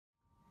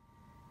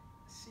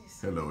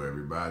Hello,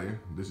 everybody.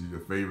 This is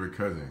your favorite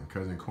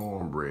cousin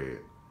Cornbread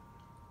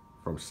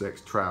from Sex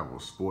Travel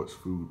Sports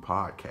Food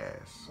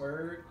Podcast.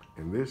 Word.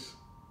 And this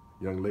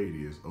young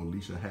lady is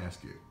Olesha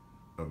Haskett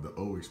of the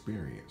O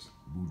Experience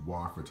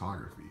Boudoir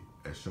Photography,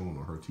 as shown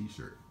on her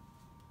t-shirt.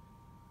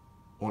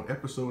 On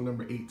episode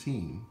number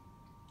 18,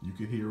 you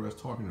can hear us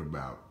talking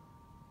about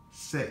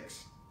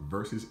sex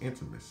versus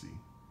intimacy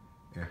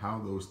and how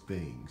those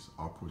things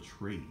are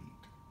portrayed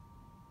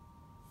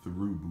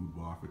through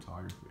boudoir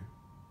photography.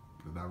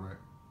 Is that right?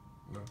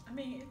 No? I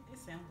mean, it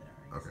sounded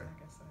alright. Okay.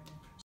 So I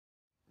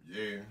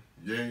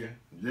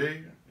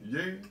guess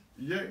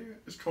Yeah.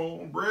 It's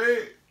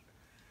Cornbread.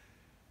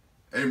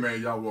 Hey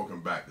man, y'all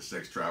welcome back to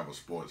Sex Travel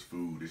Sports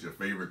Food. It's your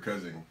favorite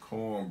cousin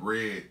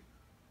Cornbread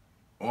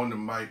on the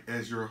mic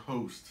as your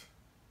host.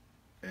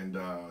 And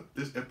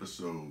this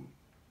episode,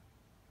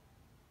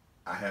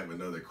 I have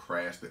another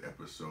Crash the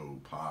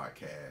Episode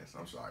podcast.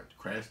 I'm sorry,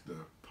 Crash the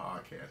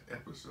Podcast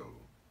episode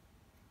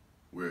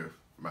with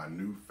my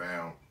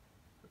newfound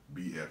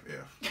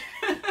BFF,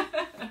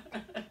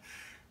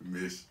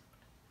 Miss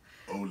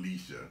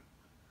Olesha,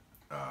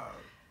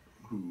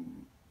 who...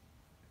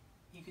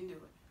 You can do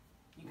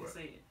it. You can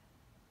say it.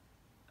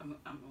 I'm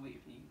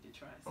waiting for you to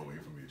try it. Oh,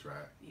 waiting for me to try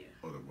it? Yeah.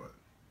 Oh, the what?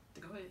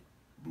 Go ahead.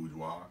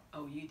 Boudoir?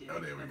 Oh, you did. Oh,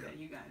 there we go.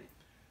 You got it.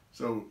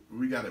 So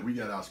we got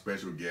our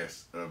special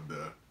guest of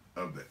the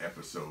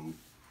episode.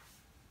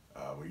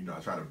 Well, you know, I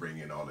try to bring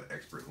in all the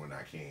experts when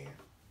I can,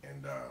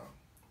 and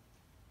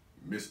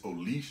Miss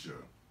Olesha,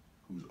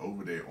 who's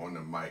over there on the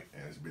mic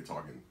and has been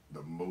talking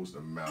the most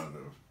amount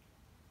of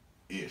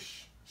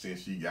ish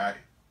since she got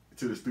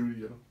to the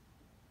studio.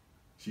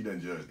 She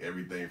done judged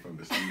everything from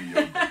the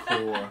studio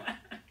decor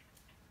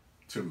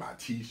to my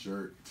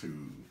t-shirt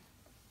to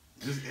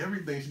just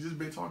everything. She just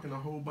been talking a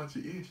whole bunch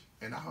of ish,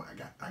 and I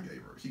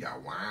gave her. She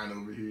got wine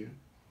over here.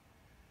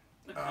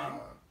 Okay.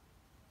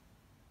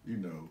 You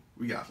know,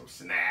 we got some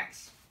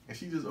snacks, and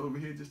she just over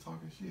here just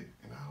talking shit,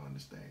 and I don't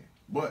understand.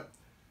 But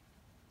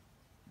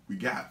we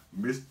got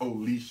Miss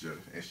Olesha,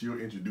 and she'll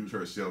introduce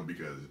herself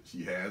because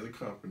she has a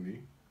company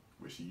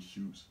where she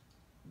shoots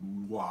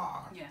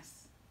boudoir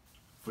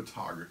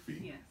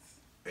photography. Yes.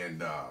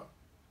 And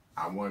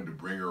I wanted to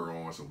bring her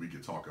on so we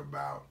could talk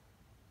about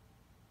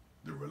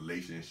the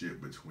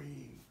relationship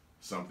between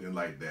something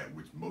like that,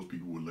 which most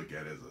people would look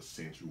at as a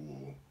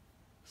sensual,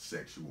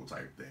 sexual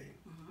type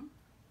thing,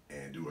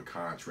 and do a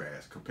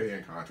compare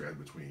and contrast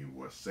between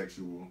what's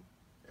sexual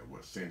and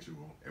what's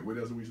sensual. And what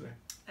else do we say?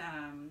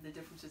 The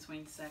difference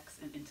between sex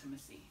and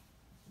intimacy.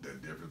 The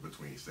difference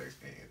between sex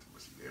and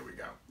intimacy. There we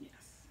go. Yes.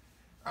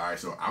 All right,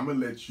 so I'm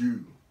going to let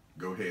you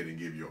go ahead and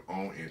give your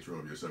own intro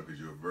of yourself because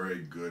you're a very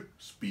good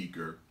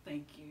speaker.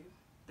 Thank you.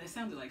 That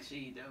sounded like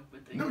shade though,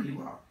 but thank No, you.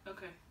 you are.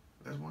 Okay.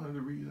 That's one of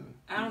the reasons.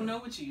 I don't know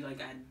what you like.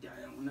 I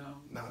don't know.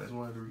 No, that's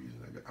one of the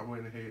reasons I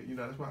went ahead. You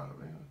know, that's why.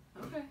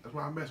 Okay. That's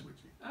why I mess with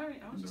you. All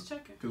right. I was just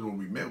checking. Because when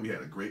we met, we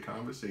had a great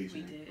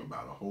conversation We did.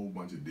 about a whole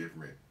bunch of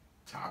different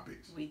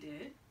topics. We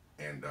did.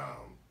 And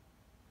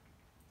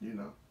you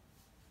know,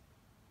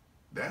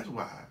 that's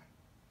why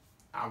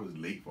I was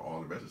late for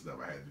all the rest of the stuff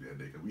I had to do that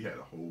day because we had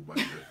a whole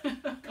bunch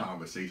of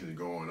conversations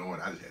going on.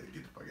 I just had to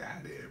get the fuck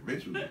out of there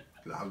eventually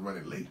because I was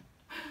running late.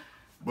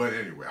 But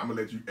anyway, I'm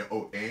gonna let you.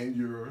 Oh, and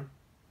your,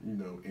 you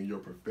know, in your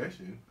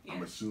profession, yes.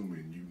 I'm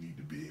assuming you need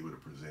to be able to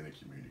present and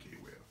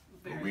communicate well.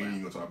 Very but we ain't well.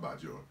 even gonna talk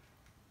about your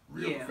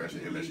real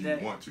profession unless you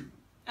that. want to.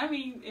 I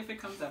mean, if it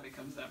comes up, it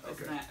comes up.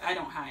 It's Okay. not. I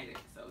don't hide it,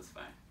 so it's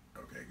fine.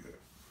 Okay, good.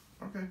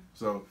 Okay,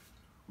 so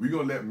we're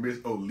gonna let Miss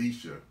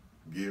Olesha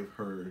give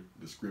her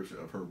description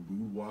of her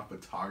boudoir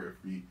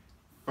photography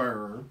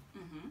firm.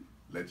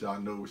 Let y'all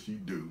know what she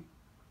do,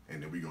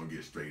 and then we're gonna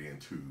get straight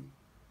into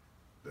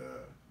the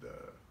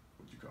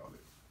what you call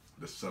it,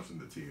 the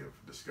substantive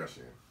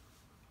discussion.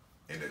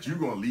 And that you're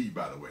gonna lead,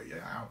 by the way.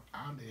 Yeah,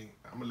 I'm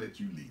gonna let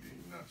you lead it.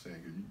 You know what I'm saying?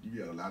 Because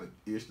you got a lot of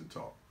ish to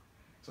talk,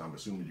 so I'm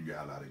assuming you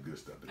got a lot of good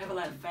stuff to talk. I have a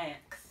lot of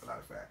facts. A lot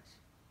of facts.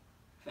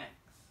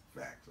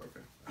 Facts.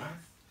 Okay. All right.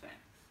 Facts.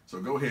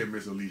 So go ahead,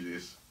 Miss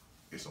Olesha.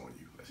 It's on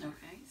you. Let's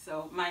Okay.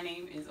 So my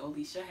name is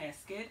Olesha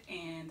Haskett,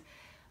 and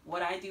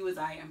what I do is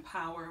I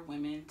empower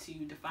women to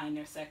define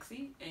their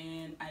sexy,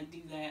 and I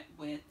do that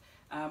with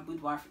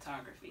boudoir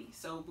photography.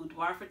 So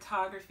boudoir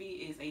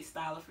photography is a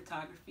style of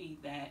photography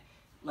that,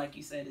 like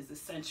you said, is a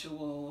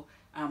sensual.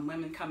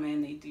 Women come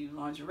in, they do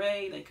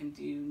lingerie, they can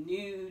do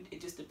nude.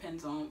 It just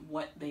depends on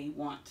what they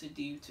want to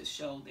do to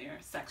show their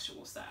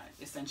sexual side,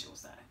 their sensual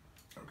side.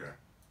 Okay.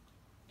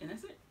 And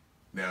that's it.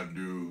 Now,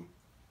 do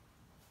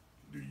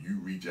you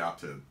reach out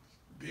to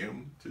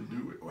them to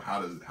do it, or how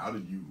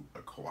do you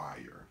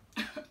acquire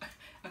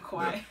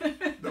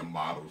the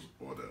models,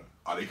 or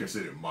are they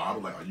considered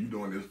models? Like, are you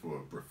doing this for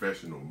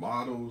professional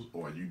models,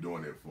 or are you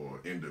doing it for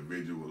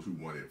individuals who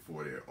want it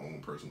for their own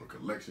personal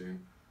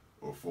collection,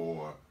 or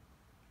for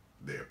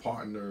their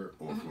partner,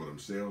 or for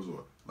themselves,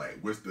 or like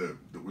what's the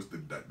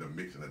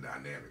mix and the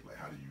dynamic? Like,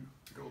 how do you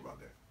go about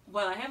that?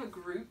 Well, I have a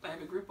group. I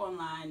have a group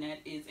online that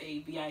is a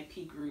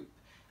VIP group,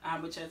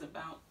 which has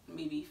about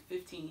maybe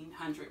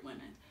 1,500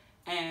 women.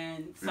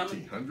 And some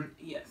 1,500?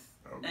 yes.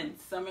 Okay. And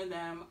some of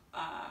them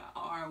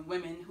are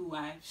women who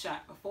I've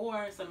shot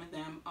before. Some of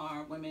them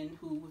are women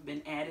who have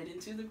been added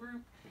into the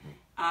group.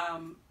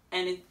 And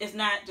it's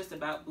not just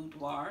about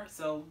boudoir.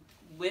 So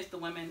with the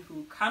women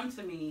who come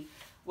to me,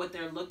 what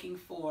they're looking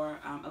for,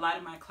 a lot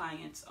of my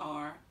clients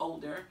are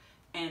older,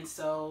 and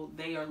so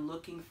they are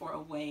looking for a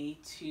way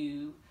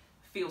to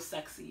feel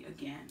sexy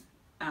again.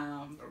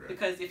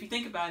 Because if you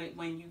think about it,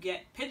 when you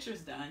get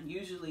pictures done,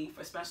 usually,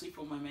 especially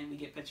for women, we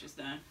get pictures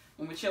done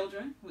when we're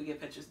children, we get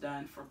pictures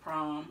done for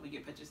prom, we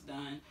get pictures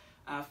done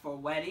for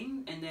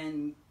wedding, and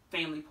then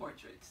family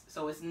portraits.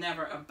 So it's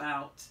never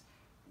about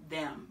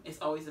them. It's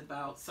always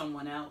about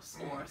someone else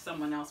or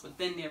someone else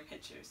within their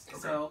pictures. Okay.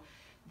 So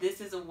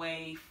this is a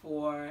way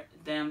for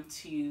them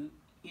to,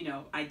 you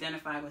know,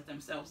 identify with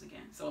themselves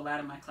again. So a lot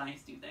of my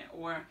clients do that.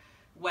 Or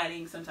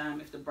wedding, sometime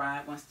if the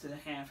bride wants to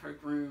have her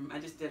groom. I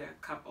just did a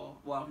couple,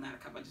 well, not a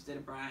couple, I just did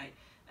a bride.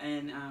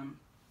 And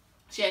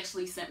she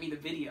actually sent me the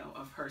video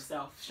of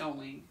herself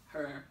showing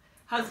her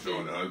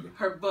husband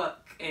her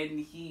book. And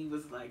he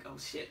was like, oh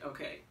shit,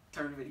 okay,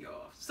 turn the video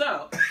off.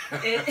 So,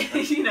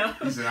 you know.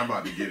 He said, I'm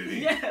about to get it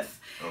in. Yes.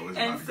 Oh, it's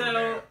and about to go so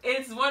down.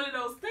 it's one of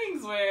those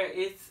things where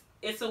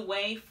it's a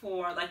way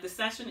for, like, the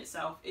session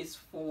itself is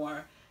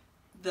for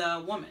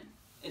the woman.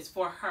 It's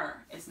for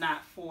her. It's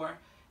not for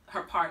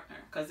her partner,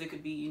 because it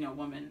could be, you know,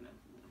 woman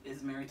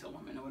is married to a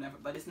woman or whatever,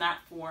 but it's not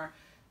for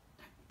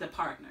the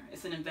partner.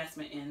 It's an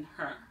investment in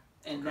her,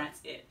 and that's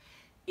it.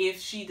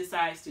 If she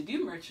decides to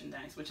do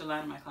merchandise, which a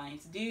lot of my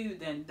clients do,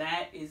 then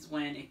that is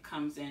when it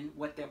comes in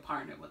what their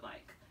partner would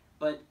like.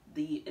 But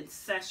the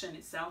session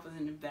itself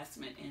is an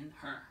investment in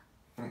her.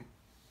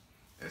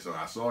 And so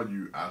I saw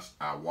you,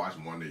 I watched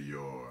one of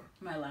your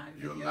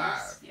videos,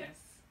 live. Yes.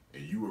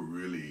 And you were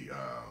really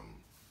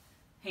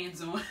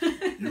hands-on.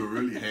 You were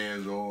really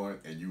hands-on,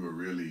 and you were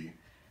really,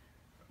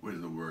 what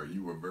is the word?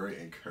 You were very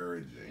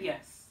encouraging.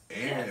 Yes.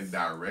 And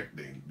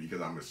directing,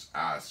 because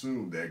I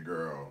assume that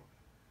girl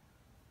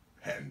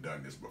hadn't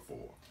done this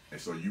before. And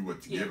so you were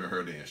giving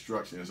her the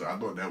instructions. So I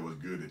thought that was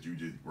good that you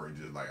just weren't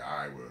just like, all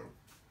right, well,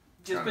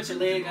 just put your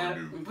leg up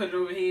and put it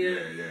over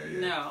here. Yeah.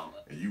 No.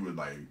 And you were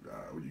like,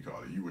 what do you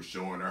call it? You were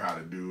showing her how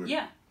to do it.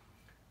 Yeah.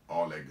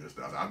 All that good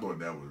stuff. I thought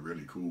that was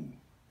really cool.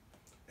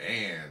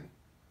 And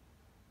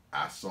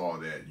I saw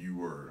that you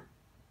were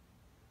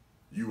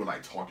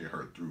like talking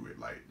her through it.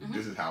 Like,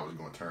 this is how it's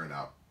going to turn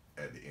out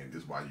at the end.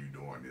 This is why you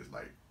doing this.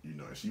 Like, you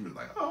know, and she was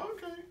like, oh,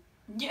 okay.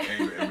 Yeah.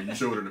 And when you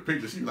showed her the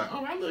picture, she was like,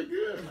 oh, I look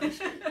good.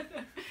 Like,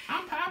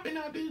 I'm popping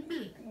out this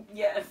bitch.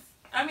 Yes.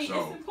 I mean,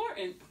 it's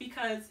important,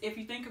 because if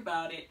you think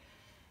about it,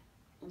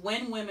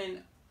 when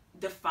women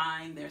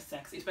define their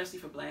sexy, especially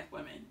for black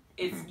women,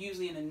 it's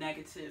usually in a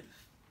negative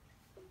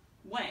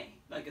way.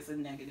 Like, it's a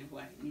negative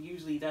way.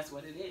 Usually that's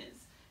what it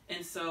is.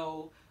 And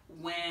so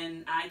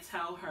when I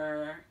tell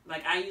her,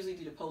 like, I usually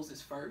do the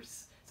poses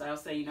first. So I'll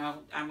say, you know,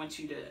 I want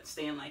you to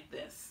stand like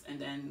this. And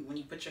then when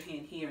you put your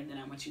hand here, and then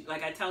I want you,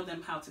 like, I tell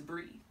them how to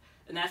breathe.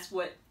 And that's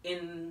what,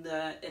 in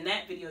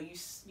that video,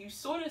 you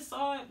sort of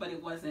saw it, but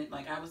it wasn't,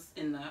 like, I was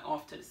in the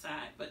off to the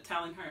side. But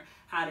telling her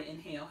how to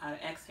inhale, how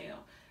to exhale.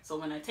 So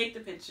when I take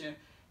the picture,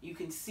 you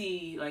can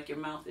see, like, your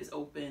mouth is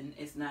open.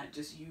 It's not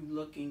just you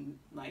looking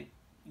like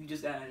you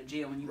just got out of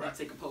jail and you got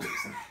to take a pose.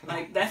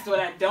 Like, that's what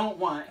I don't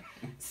want.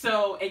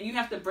 So, and you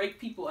have to break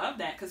people of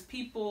that, because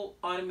people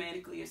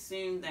automatically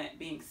assume that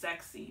being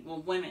sexy,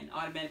 well, women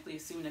automatically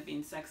assume that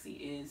being sexy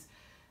is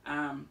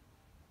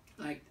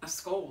like a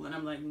skull. And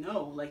I'm like,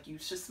 no, like, you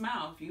should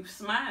smile. If you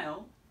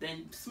smile,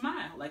 then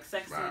smile. Like,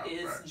 sexy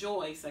is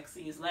joy.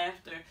 Sexy is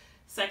laughter.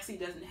 Sexy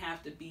doesn't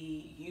have to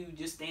be you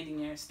just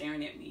standing there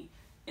staring at me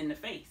in the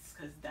face,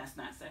 because that's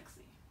not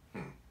sexy.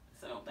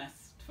 So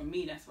that's, for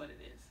me, that's what it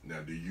is.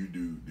 Now, do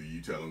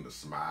you tell them to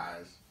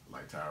smize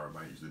like Tyra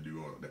Banks used to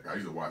do? I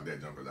used to watch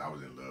that jump because I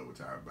was in love with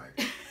Tyra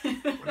Banks.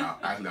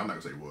 Actually, I'm not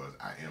gonna say was.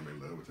 I am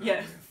in love with Tyra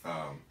Yes.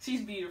 Banks.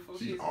 She's beautiful.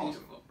 She's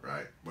awesome, beautiful.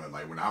 right? But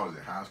like when I was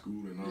in high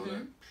school and all that,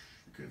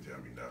 you couldn't tell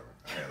me never.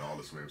 I had all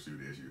the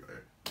swimsuit issues,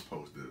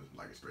 posters,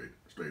 like a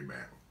straight band.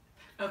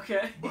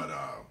 Okay. But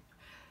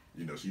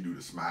you know, she do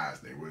the smize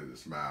thing. What is it?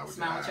 Smile with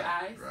your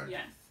eyes. Right?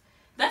 Yes.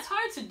 That's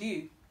hard to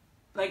do.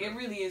 Like, it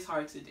really is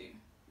hard to do.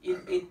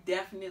 It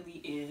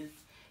definitely is.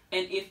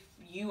 And if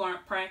you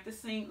aren't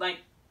practicing, like,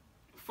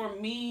 for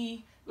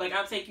me, like,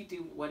 I'll take you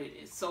through what it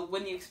is. So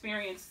when the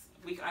experience,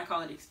 I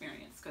call it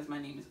experience because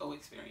my name is O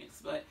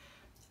Experience, but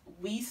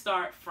we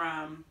start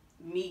from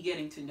me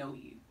getting to know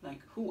you. Like,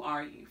 who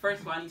are you?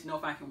 First of all, I need to know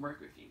if I can work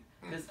with you,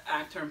 because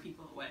I've turned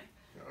people away.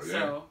 Oh, yeah?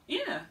 So,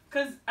 yeah,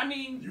 because, I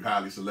mean... You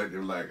highly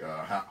selective like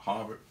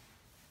Harvard?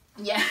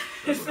 Yeah.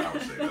 That's what I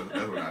would say.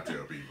 That's what I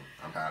tell people.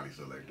 I'm highly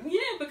selective.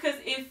 Yeah, because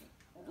if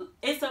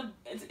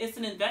it's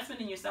an investment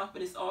in yourself,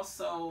 but it's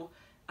also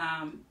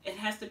it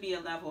has to be a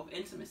level of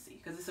intimacy,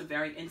 because it's a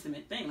very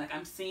intimate thing. Like,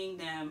 I'm seeing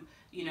them,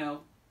 you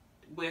know,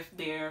 with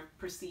their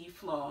perceived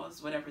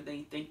flaws, whatever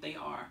they think they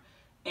are,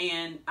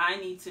 and I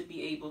need to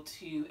be able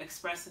to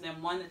express to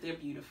them, one, that they're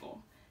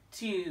beautiful,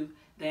 two,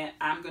 that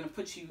I'm going to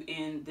put you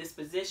in this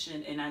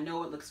position, and I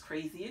know it looks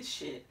crazy as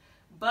shit,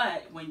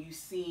 But when you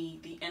see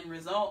the end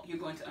result, you're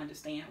going to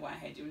understand why I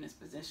had you in this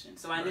position.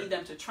 So I need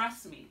them to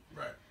trust me.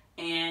 Right.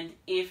 And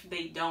if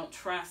they don't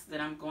trust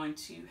that I'm going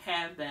to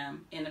have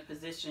them in a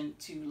position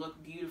to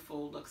look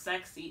beautiful, look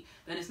sexy,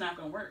 then it's not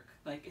going to work.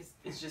 Like,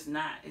 it's just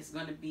not. It's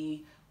going to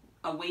be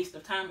a waste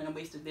of time and a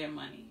waste of their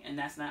money. And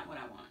that's not what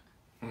I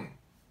want.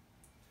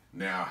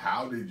 Now,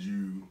 how did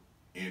you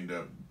end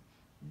up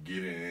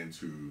getting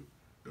into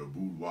the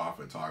boudoir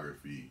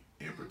photography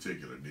in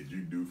particular? Did you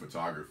do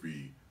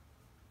photography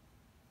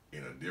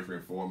in a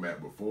different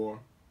format before?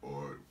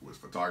 Or was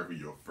photography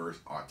your first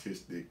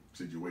artistic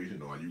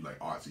situation? Or are you like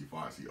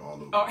artsy-fartsy all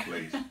over the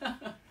place?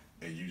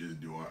 And you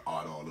just doing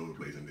art all over the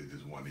place and it's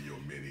just one of your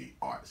many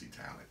artsy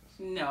talents?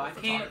 No, I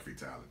can't. Photography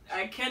talents.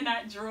 I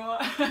cannot draw.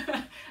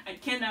 I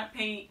cannot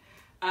paint.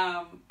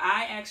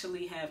 I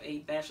actually have a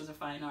Bachelor's of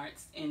Fine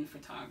Arts in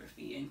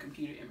photography and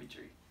computer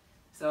imagery.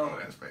 So, oh,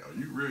 that's fair. Oh,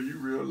 you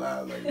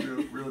realize like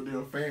real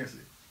deal fancy.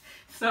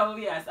 So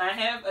yes, I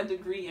have a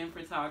degree in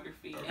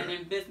photography and Okay.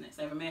 in business.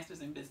 I have a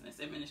master's in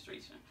business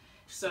administration.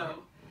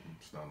 So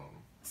Stunt on them.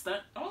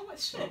 stunt. Oh what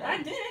shit!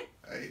 I did.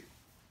 Hey,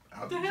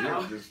 out The the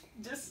hell? gym,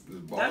 Just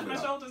ball dust it my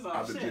out. shoulders off.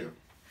 Out the Shit. gym.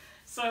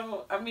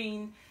 So I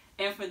mean,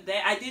 and for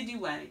that, I did do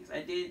weddings.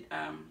 I did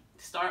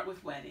start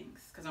with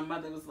weddings because my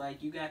mother was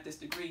like, "You got this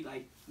degree.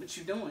 Like, what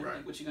you doing? Right.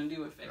 Like, what you gonna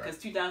do with it?" Right. Because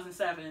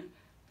 2007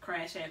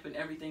 crash happened.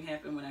 Everything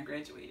happened when I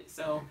graduated.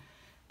 So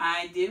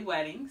I did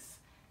weddings,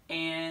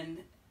 and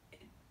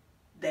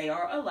they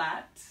are a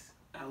lot.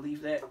 I'll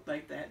leave that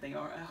like that. They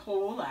are a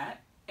whole lot.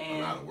 And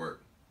A lot of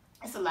work.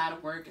 it's a lot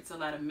of work. It's a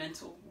lot of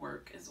mental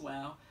work as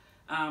well.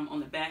 On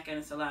the back end,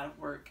 it's a lot of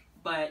work.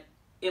 But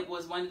it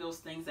was one of those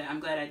things that I'm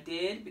glad I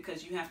did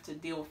because you have to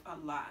deal with a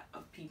lot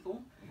of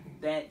people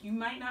that you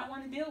might not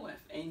want to deal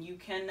with. And you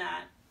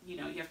cannot, you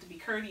have to be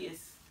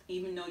courteous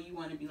even though you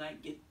want to be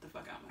like, get the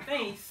fuck out of my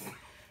face.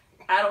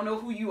 I don't know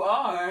who you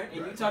are. And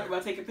you talk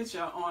about taking a picture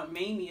of Aunt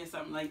Mamie or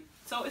something like.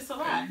 So it's a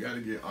lot. Hey, you got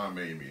to get Aunt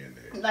Mamie in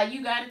there. Like,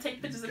 you got to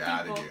take pictures of people.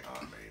 You got to get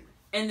Aunt Mamie.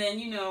 And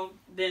then,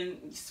 then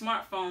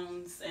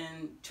smartphones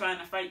and trying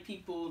to fight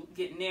people,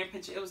 getting their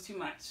picture, it was too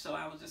much. So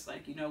I was just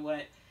like, you know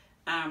what?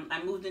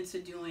 I moved into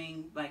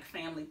doing like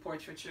family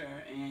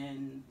portraiture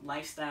and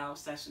lifestyle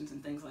sessions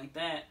and things like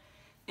that.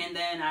 And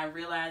then I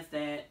realized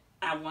that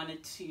I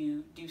wanted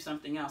to do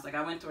something else. Like,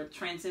 I went through a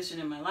transition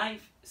in my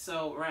life,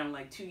 so around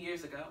like 2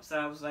 years ago. So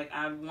I was like,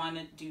 I want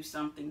to do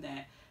something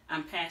that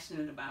I'm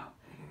passionate about.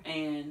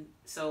 And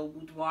so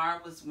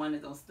boudoir was one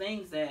of those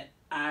things that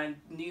I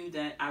knew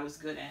that I was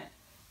good at.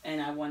 And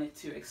I wanted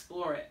to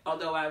explore it.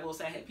 Although I will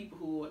say I had people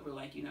who were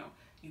like,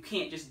 you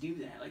can't just do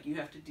that. Like, you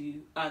have to do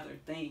other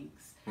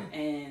things.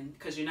 And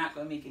because you're not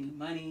going to make any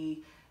money.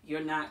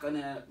 You're not going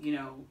to,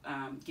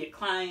 get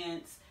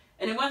clients.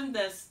 And it wasn't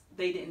that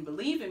they didn't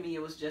believe in me.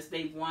 It was just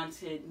they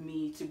wanted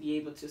me to be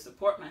able to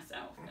support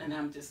myself. And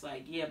I'm just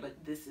like, yeah,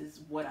 but this is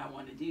what I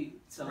want to do.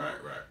 So Right.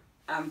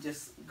 I'm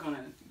just going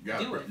to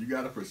do it. You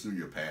got to pursue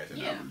your passion,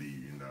 Yeah. I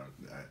believe,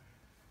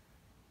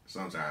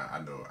 sometimes I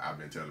know I've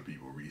been telling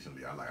people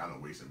recently, I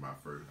done wasted my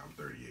first, I'm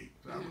 38,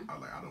 so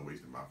I done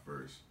wasted my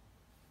first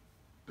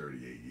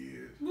 38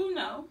 years Well,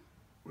 no.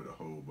 with a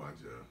whole bunch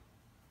of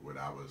what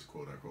I was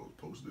quote unquote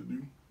supposed to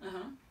do.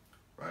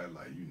 Right?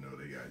 Like, you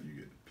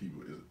get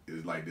people,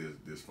 it's like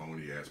this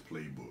phony ass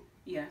playbook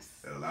Yes.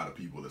 that a lot of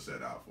people are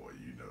set out for.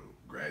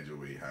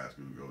 Graduate high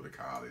school, go to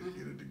college,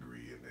 get a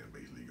degree, and then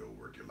basically go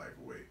work your life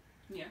away.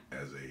 Yeah.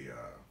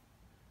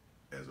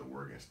 As a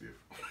working stiff.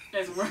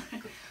 That's right.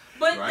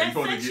 But right?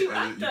 that sets you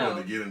up, You're though.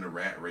 supposed to get in the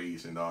rat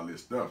race and all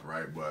this stuff,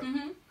 right? But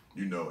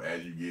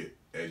as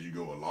you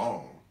go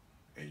along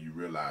and you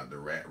realize the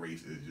rat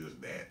race is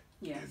just that.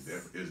 Yes.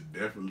 It's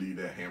definitely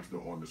that hamster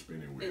on the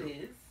spinning wheel. It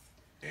is.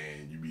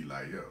 And you be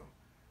like, yo.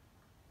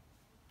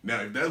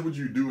 Now, if that's what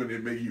you do and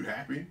it make you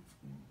happy,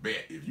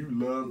 bet. If you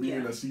love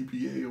being a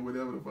CPA or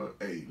whatever the fuck,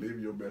 hey,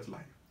 live your best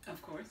life.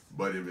 Of course.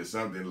 But if it's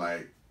something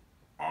like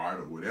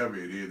art or whatever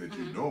it is that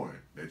you're doing,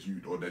 that you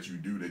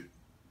do that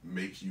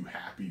makes you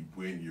happy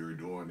when you're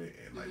doing it,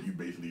 and like you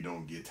basically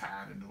don't get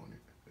tired of doing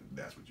it,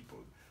 that's what you're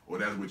supposed to, or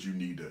that's what you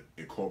need to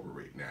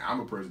incorporate. Now, I'm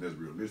a person that's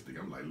realistic.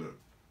 I'm like, look,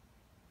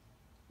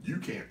 you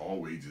can't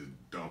always just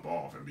dump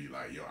off and be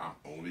like, yo,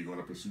 I'm only going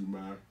to pursue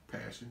my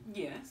passion.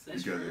 Yes,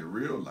 that's because true. in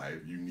real life,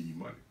 you need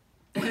money.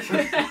 That's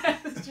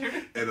true.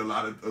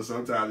 And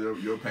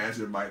sometimes your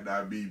passion might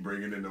not be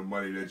bringing in the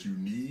money that you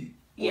need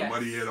or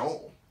money at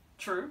all.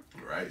 True.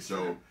 Right?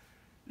 So,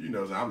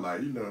 so I'm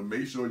like,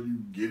 make sure you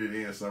get it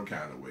in some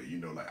kind of way.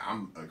 Like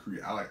I'm a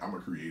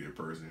creative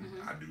person.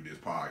 I do this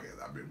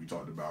podcast. We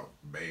talked about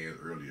bands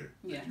earlier.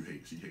 Yes.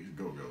 She hates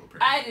go-go apparently.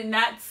 I did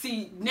not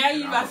see. Now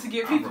you about to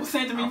get people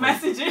sending me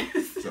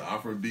messages. So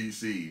I'm from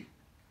DC,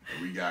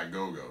 and we got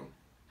go-go,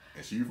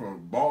 and she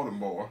from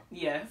Baltimore.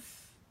 Yes.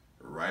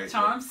 Right.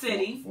 Charm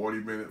City.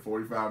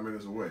 45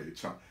 minutes away.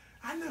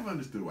 I never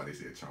understood why they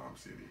said Charm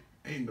City.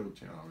 Ain't no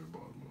charm in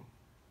Baltimore.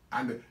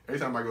 Every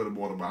time I go to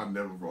Baltimore, I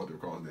never brought them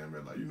across there and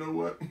been like, you know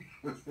what?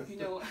 You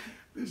know what?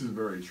 This is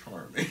very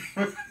charming.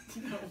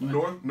 You know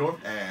what? North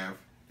Ave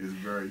is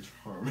very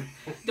charming.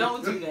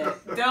 Don't do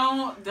that.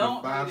 Don't the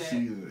do that. 5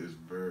 seasons is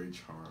very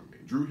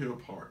charming. Drew Hill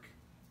Park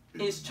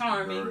is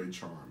charming. Very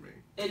charming.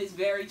 It is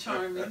very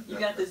charming. You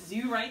got the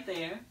zoo right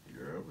there.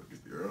 Girl, it's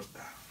girl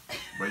style.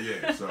 But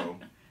yeah, so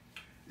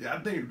yeah, I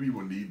think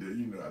people need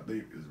to. I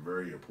think it's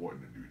very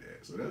important to do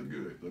that. So that's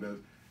good.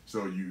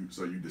 So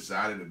you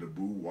decided that the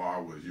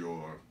boudoir was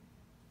your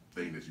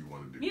thing that you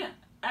want to do. Yeah,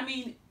 I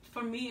mean,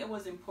 for me, it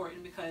was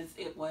important because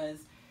it was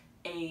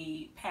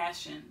a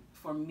passion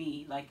for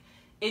me. Like,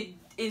 it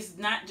is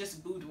not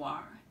just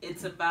boudoir.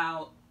 It's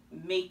about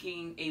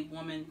making a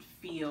woman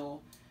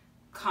feel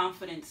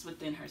confidence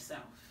within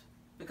herself.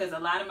 Because a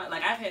lot of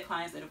I've had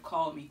clients that have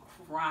called me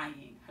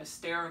crying,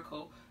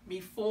 hysterical,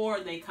 before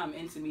they come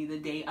into me the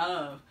day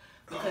of,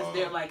 because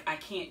they're like, I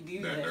can't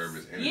do that this.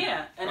 Nervous energy.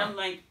 Yeah, and I'm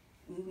like,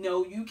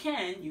 no, you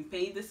can. You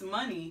paid this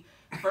money.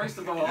 First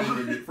of all, let's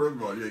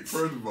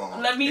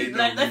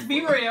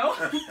be real.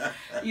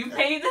 You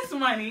paid this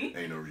money.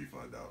 Ain't no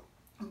refund out.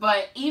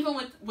 But even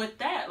with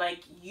that,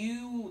 like,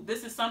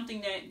 this is something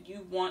that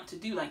you want to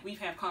do. Like, we've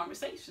had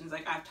conversations.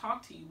 Like, I've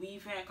talked to you.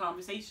 We've had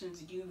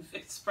conversations. You've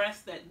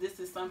expressed that this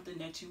is something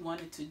that you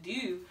wanted to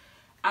do.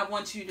 I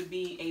want you to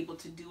be able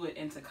to do it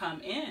and to come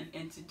in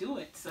and to do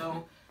it.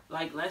 So,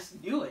 like, let's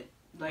do it.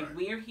 Like, right.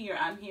 We're here.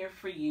 I'm here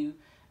for you.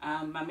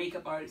 My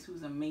makeup artist,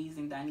 who's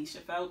amazing, Danisha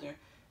Felder,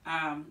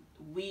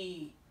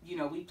 we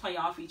play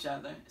off each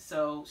other.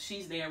 So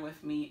she's there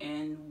with me,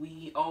 and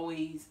we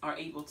always are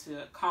able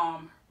to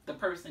calm the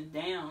person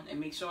down and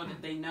make sure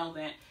that they know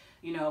that,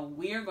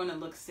 we're going to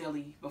look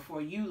silly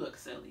before you look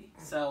silly.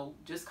 So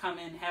just come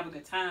in, have a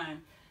good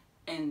time,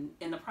 and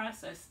in the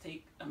process,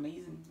 take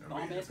amazing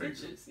bomb-ass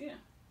pictures. Yeah.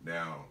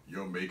 Now,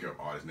 your makeup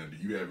artist, do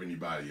you have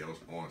anybody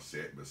else on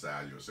set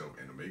besides yourself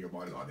and the makeup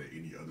artist? Are there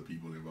any other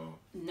people involved?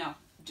 No,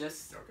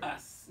 just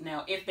us.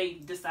 Now, if they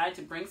decide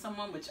to bring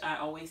someone, which I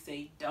always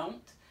say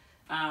don't,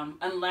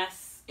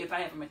 unless if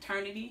I have a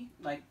maternity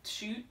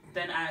shoot,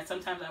 then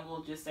sometimes I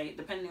will just say,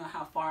 depending on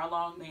how far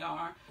along they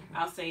are,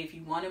 I'll say if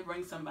you want to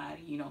bring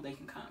somebody, they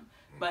can come.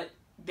 But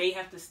they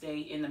have to stay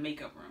in the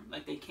makeup room.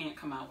 Like, they can't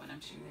come out when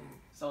I'm shooting.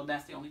 So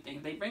that's the only thing.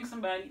 If they bring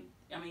somebody,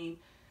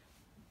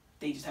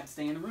 they just have to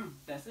stay in the room.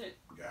 That's it.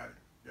 Got it.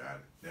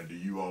 Now, do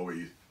you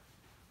always...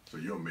 So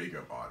your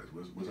makeup artist,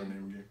 what's her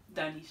name again?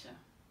 Danisha.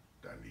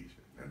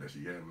 Now, does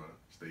she have a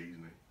stage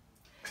name?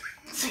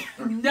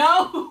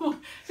 No,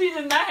 she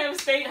does not have a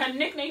stage. Her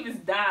nickname is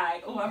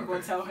Die. Oh, I'm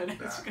going to tell her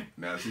that.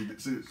 Now, see,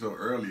 so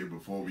earlier,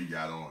 before we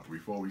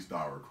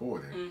start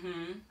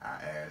recording,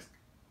 I asked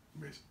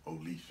Miss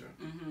Olesha.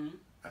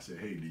 I said,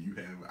 "Hey, do you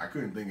have?" I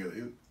couldn't think of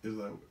it. It's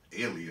like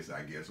alias,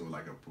 I guess, or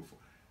like a.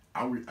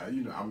 I used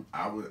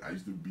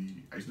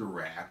to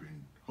rap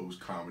and host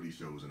comedy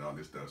shows and all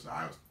this stuff. So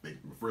I was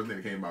thinking, the first thing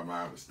that came to my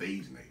mind was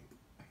stage name.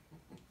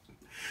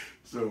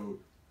 So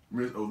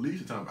Miss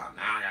Olesha talking about,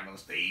 nah, I got no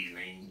stage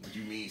name. What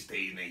you mean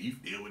stage name? You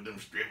deal with them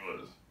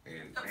strippers.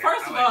 And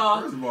first of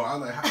all,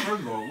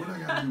 what I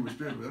got to do with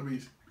strippers? I mean,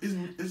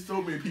 it's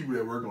so many people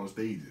that work on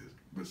stages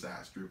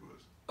besides strippers.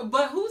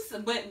 But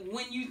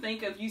when you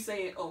think of, you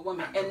say a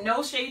woman, and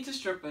no shade to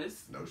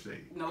strippers. No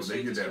shade. No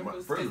shade to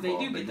strippers, because they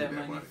do get that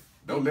money.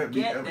 Don't let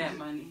me ever get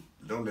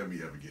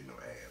no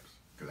abs,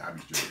 because I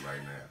be stripping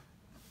right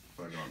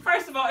now.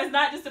 First of all, it's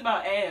not just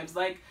about abs.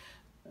 Like,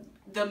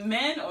 the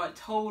men are a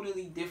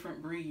totally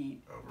different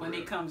breed when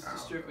it comes to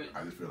strippers.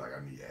 I just feel like I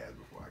need abs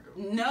before I go.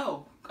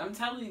 No, I'm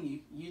telling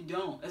you, you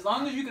don't. As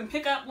long as you can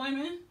pick up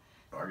women,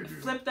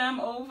 flip them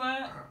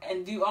over,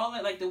 and do all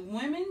that. Like, the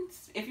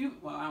women's, I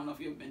don't know if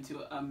you've ever been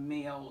to a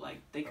male,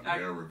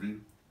 male review?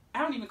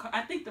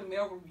 I think the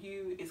male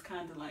review is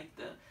kind of like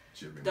the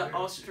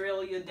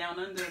Australia down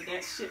under,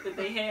 that shit that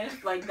they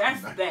have. Like,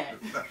 that's that.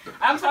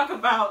 I'm talking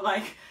about,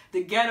 like,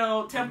 the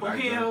ghetto, Temple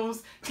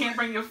Hills, can't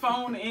bring your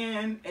phone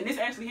in. And this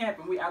actually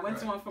happened. I went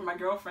to one for my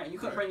girlfriend. You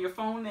couldn't bring your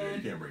phone in. Yeah,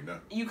 you can't bring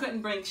nothing. You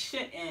couldn't bring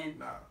shit in.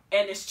 Nah.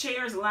 And it's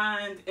chairs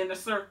lined in a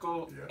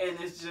circle, and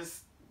it's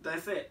just,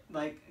 that's it.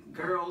 Like,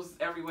 girls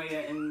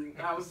everywhere. And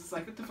I was just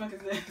like, what the fuck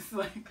is this?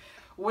 Like,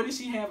 what does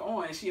she have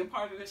on? Is she a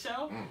part of the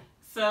show?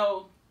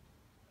 So,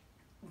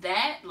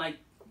 that's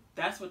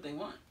what they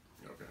want.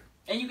 Okay.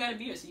 And you got a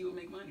beard, so you would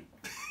make money.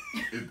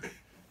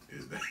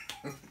 Is that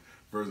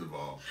first of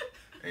all,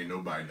 ain't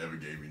nobody never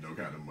gave me no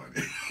kind of money.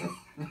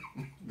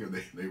 Because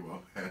they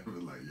won't have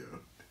it like, yo,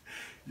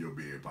 your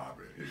beard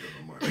popping, here goes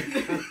my money.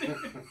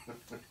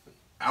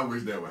 I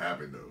wish that would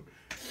happen though.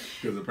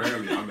 Because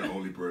apparently I'm the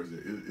only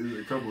person. It's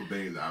a couple of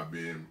things I've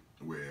been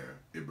where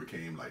it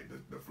became like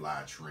the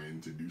fly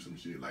trend to do some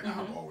shit. Like,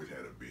 I've always had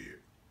a beard.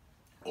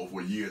 Oh,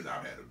 for years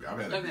I've had a beard. I've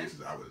had a beard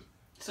since I was...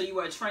 So you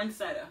were a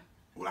trendsetter?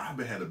 Well, I've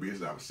had a beard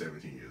since I was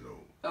 17 years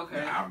old. Okay.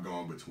 Now, I've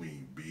gone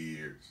between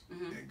beards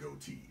and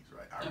goatees,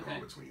 right? I've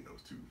gone between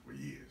those two for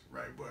years,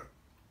 right? But,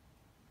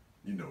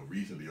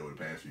 recently, over the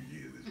past few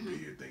years, this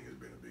beard thing has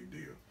been a big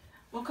deal.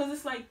 Well, because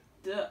it's like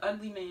the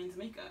ugly man's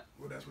makeup.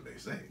 Well, that's what they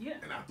say. Yeah.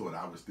 And I thought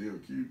I was still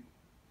cute.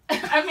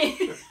 I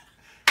mean...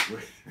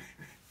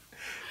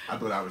 I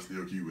thought I was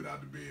still cute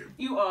without the beard.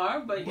 You are,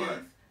 but yes.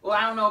 Well,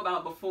 I don't know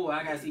about before.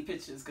 I gotta see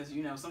pictures because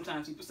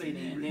sometimes people say that,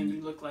 and then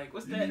you look like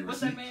what's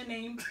that man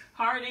named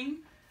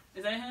Harding?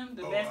 Is that him,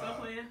 the basketball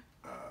player?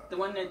 The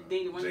one that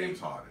dated James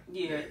Harden.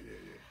 Yeah.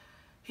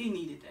 He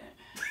needed that.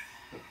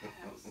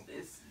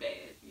 It's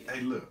bad. Yeah.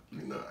 Hey, look,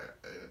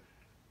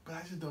 but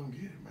I just don't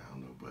get it, man. I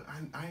don't know, but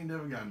I ain't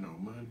never got no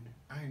money.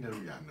 I ain't never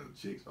got no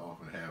chicks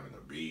off and having a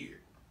beard.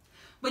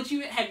 But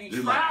have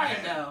you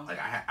tried though? Like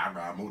I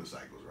ride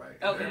motorcycles, right?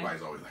 Okay. And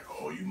everybody's always like,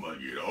 "Oh, you must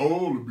get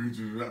all the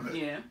bitches." I'm like,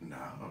 yeah.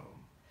 No.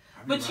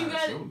 But you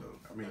got. Solo.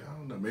 I mean, I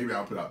don't know. Maybe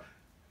I'll put out.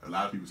 A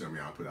lot of people tell me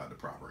I'll put out the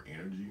proper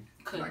energy.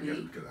 Could I be. guess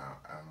because I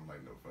don't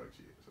like no fuck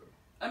shit. So.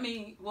 I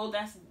mean, well,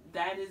 that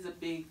is a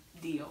big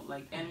deal.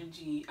 Like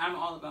energy, I'm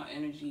all about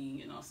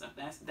energy and all stuff.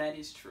 That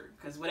is true.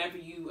 Because whatever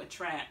you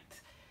attract,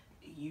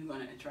 you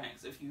gonna attract.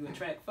 So if you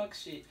attract fuck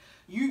shit,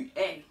 Right.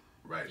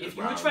 If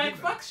you attract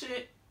fuck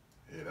shit.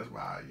 Yeah, that's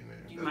why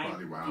that's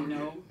probably why I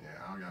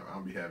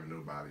don't be having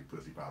nobody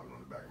pussy popping on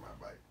the back of my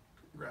bike,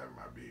 grabbing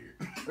my beard.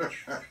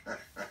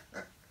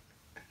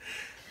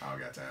 I don't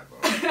got time for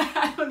it.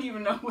 I don't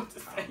even know what to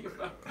say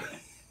about that.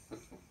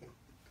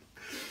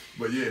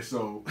 But yeah,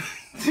 so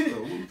what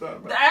we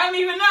talking about? I don't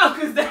even know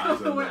because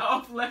that went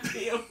off left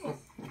field.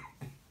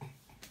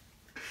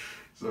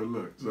 So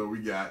look,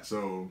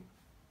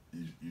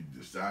 you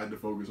decided to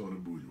focus on the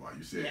boudoir.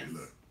 You said,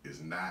 look, it's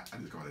not. I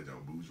just call it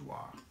John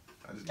Boudoir.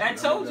 I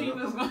told you it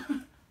was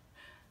going.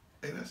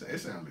 Hey, it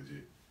sounds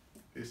legit.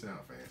 It sounds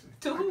fancy.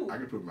 To who? I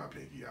can put my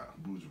pinky out.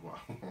 Boudoir.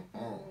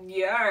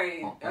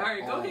 Yeah, all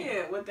right. Go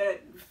ahead with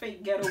that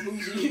fake ghetto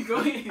bougie. Go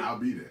ahead. I'll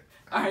be there.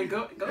 All right,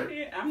 go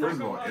ahead.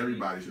 First of all,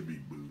 everybody should be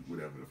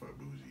whatever the fuck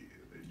bougie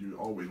is. You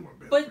always want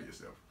better for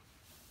yourself.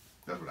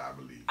 That's what I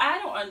believe. I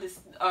don't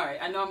understand. All right,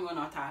 I know I'm going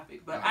off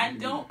topic, but I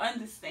don't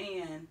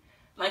understand.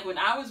 Like when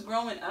I was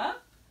growing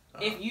up,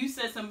 if you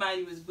said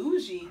somebody was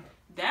bougie,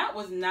 that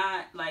was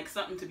not like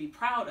something to be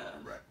proud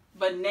of. Right.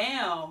 But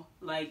now,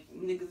 like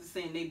niggas are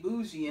saying they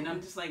bougie, and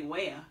I'm just like,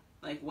 where?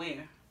 Like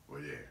where?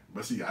 Well, yeah,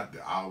 but see, I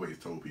always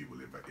told people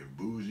if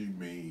bougie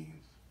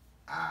means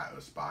I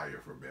aspire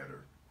for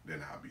better,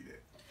 then I'll be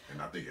that.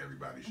 And I think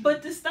everybody should.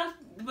 But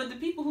the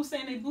people who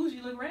saying they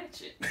bougie look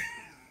ratchet.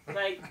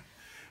 Like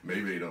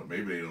maybe they don't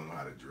know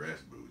how to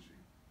dress bougie.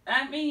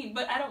 I mean,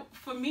 but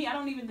for me, I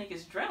don't even think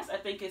it's dress. I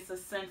think it's a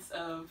sense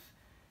of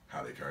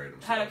how they carry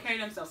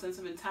themselves. Sense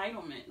of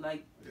entitlement.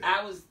 Like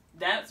yeah.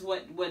 That's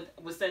what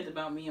was said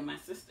about me and my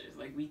sisters.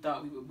 Like we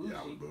thought we were bougie.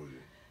 Yeah, I was bougie.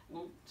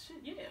 Well,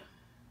 shit, yeah.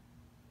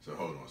 So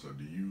hold on. So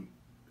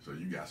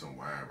you got some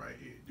wine right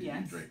here. Do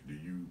you drink? Do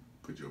you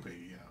put your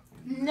pinky out?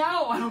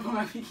 No, I don't put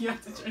my pinky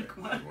out to drink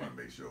wine. I just want to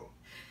make sure.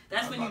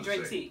 That's when you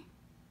drink tea.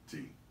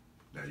 Tea.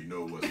 Now you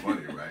know what's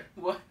funny, right?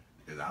 What?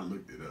 Is I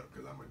looked it up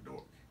because I'm a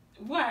dork.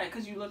 Why?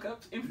 Because you look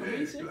up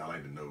information? Yeah, because I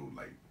like to know,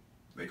 like,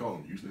 they call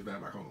them useless facts,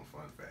 but I call them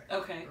fun facts.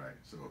 Okay. Right?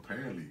 So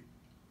apparently,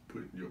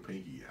 putting your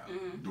pinky out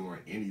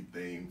during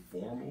anything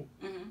formal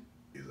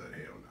is a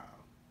hell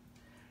no.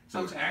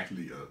 So it's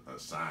actually a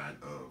sign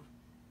of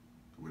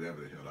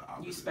whatever the hell the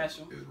opposite you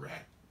special. is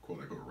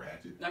quote unquote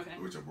ratchet. Okay.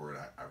 Which is a word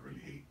I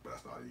really hate, but I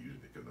started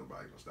using it because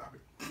nobody's going to stop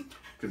it.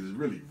 Because it's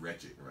really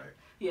wretched, right?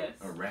 Yes.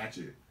 A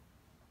ratchet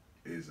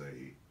is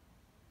a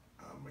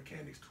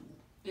mechanic's tool.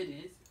 It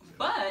is.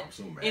 But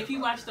so if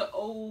you watch the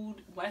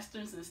old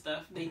westerns and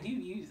stuff, they do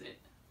use it.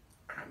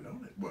 I know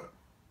that. What?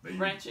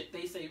 Ratchet.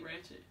 They say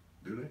ratchet.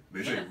 Do they?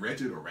 They say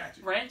wretched or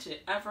ratchet?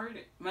 Ratchet. I've heard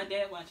it. My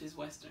dad watches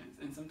westerns,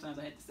 and sometimes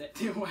I had to sit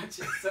there and watch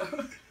it.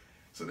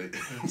 So they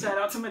shout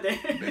out to my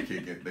dad. They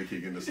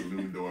kick in the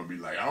saloon door and be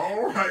like,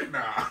 "All right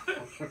now."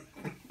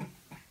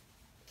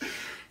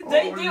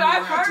 They do.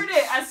 I've heard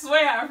it. I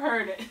swear, I've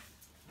heard it.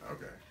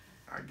 Okay,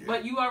 I get it.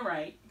 But you are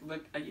right.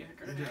 But yeah,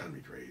 it drives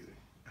me crazy.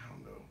 I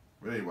don't know.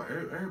 But anyway,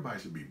 everybody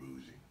should be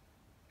bougie.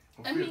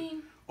 I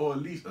mean, or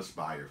at least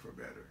aspire for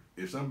better.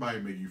 If somebody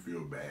make you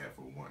feel bad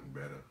for wanting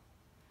better,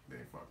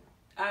 then fuck them.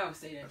 I always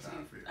say that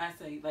too. I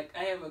say, like,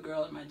 I have a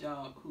girl at my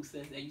job who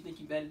says that, you think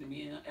you're better than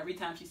me? And every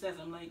time she says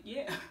it, I'm like,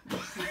 yeah.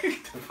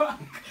 Like, the fuck?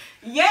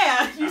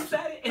 Yeah, you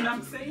said it, and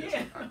I'm saying,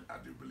 yeah. I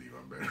do believe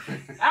I'm better.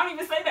 I don't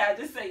even say that.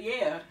 I just say,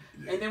 yeah.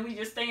 And then we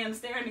just stand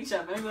staring at each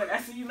other. And we're like, I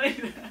see you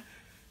later.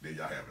 Then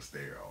y'all have a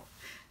stare off.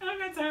 I don't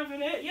got time for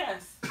that.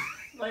 Yes.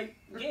 Like,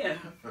 yeah.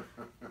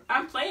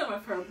 I'm playing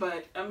with her,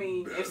 but, I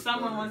mean, if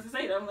someone wants to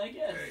say that, I'm like,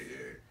 yes.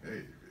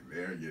 Hey,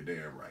 you're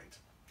damn right.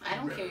 I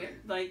don't care.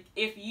 Like,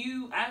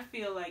 I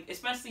feel like,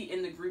 especially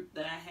in the group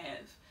that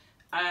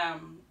I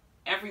have,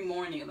 every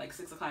morning at like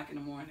 6 o'clock in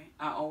the morning,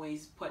 I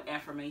always put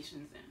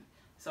affirmations in.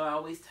 So I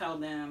always tell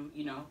them,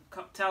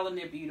 tell them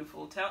they're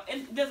beautiful.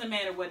 It doesn't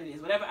matter what it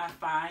is. Whatever I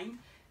find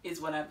is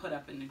what I put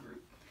up in the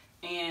group.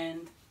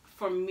 And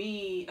for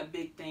me, a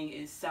big thing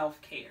is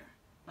self-care.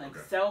 Like,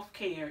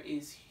 self-care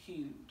is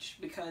huge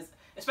because,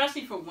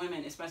 especially for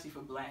women, especially for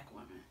black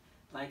women,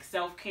 like,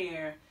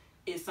 self-care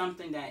is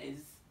something that is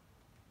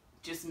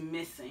just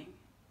missing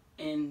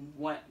in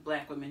what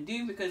black women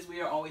do because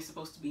we are always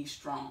supposed to be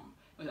strong.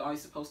 We're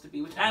always supposed to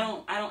be, which I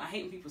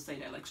hate when people say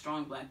that, like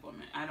strong black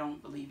women. I don't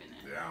believe in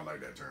that. Yeah, I don't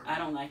like that term. I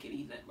don't like it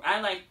either.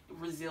 I like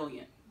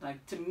resilient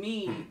Like, to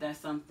me, that's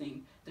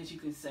something that you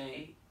can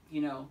say,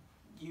 you know,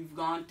 you've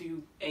gone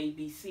through A,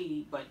 B,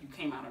 C, but you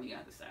came out on the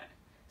other side.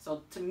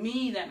 So to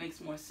me, that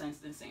makes more sense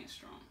than saying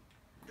strong.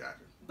 Gotcha.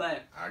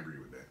 But I agree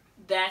with that.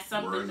 That's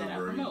something Words that I are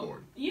very promote.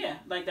 important. Yeah,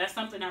 like that's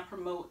something I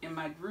promote in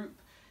my group,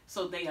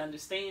 so they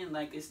understand.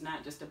 Like, it's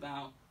not just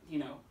about, you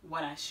know,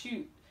 what I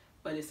shoot,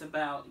 but it's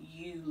about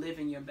you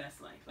living your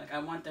best life. Like, I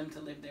want them to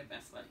live their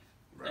best life.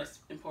 Right. That's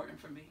important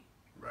for me.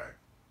 Right.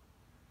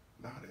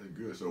 Nah, that's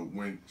good. So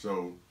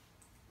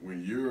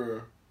when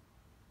you're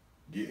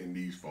getting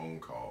these phone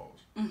calls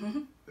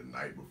the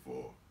night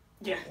before,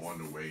 yes,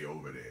 on the way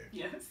over there,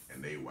 yes,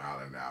 and they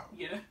wilding out,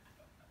 yeah.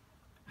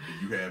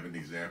 do you have an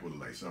example of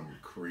like something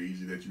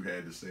crazy that you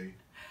had to say,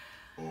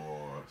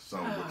 or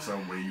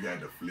some way you had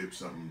to flip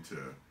something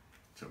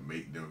to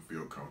make them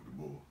feel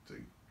comfortable to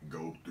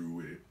go through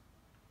with it?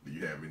 Do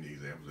you have any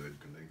examples that you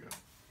can think of?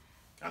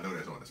 I know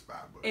that's on the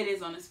spot, but It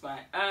is on the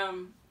spot.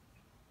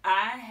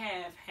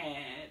 I've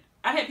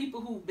had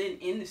people who've been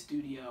in the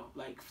studio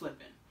like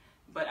flipping,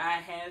 but I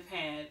have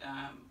had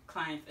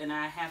clients, and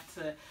I have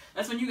to.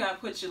 That's when you gotta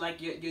put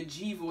your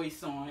G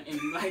voice on and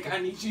be like, I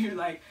need you to,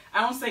 like,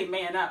 I don't say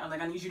man up. I'm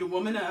like, I need you to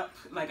woman up.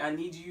 Like, I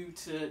need you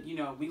to, you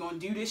know, we gonna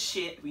do this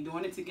shit. We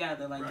doing it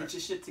together. Like, Right. get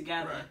your shit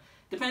together. Right.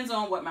 Depends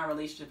on what my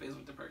relationship is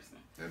with the person.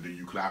 And do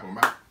you clap them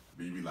out?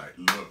 Do you be like,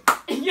 look,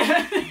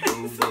 Yeah.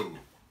 boo boo,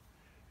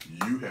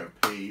 you have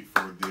paid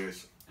for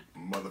this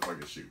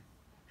motherfucking shoot,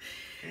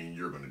 and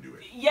you're gonna do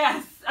it.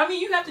 Yes. I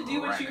mean, you have to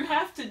do what Right. you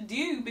have to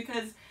do,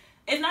 because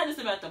it's not just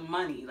about the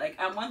money. Like,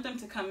 I want them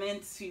to come in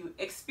to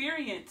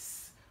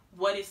experience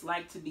what it's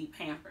like to be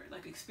pampered.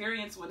 Like,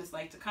 experience what it's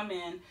like to come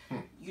in.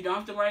 You don't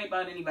have to worry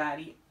about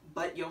anybody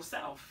but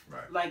yourself.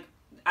 Right. Like,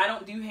 I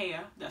don't do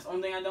hair. That's the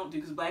only thing I don't do,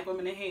 because black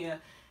women in hair,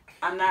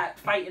 I'm not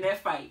fighting that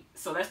fight.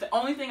 So that's the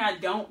only thing I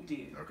don't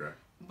do. Okay.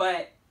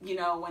 But, you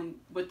know,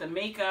 with the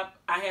makeup,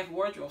 I have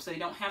wardrobe, so they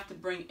don't have to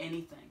bring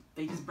anything.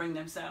 They just bring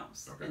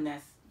themselves. Okay.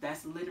 And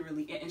that's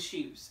literally, and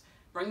shoes.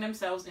 Bring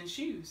themselves in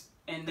shoes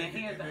and their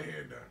hair done.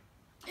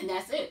 And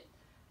that's it.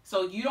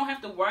 So you don't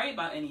have to worry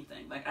about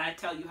anything. Like, I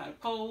tell you how to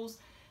pose.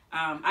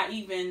 I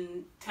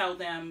even tell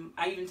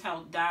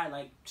Di,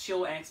 like,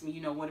 she'll ask me,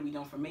 you know, what are we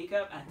doing for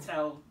makeup? I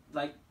tell,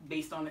 like,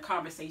 based on the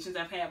conversations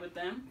I've had with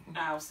them,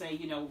 I'll say,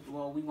 you know,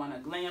 well, we want a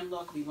glam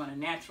look, we want a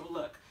natural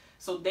look.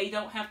 So they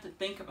don't have to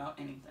think about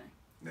anything.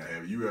 Now,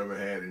 have you ever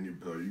had any,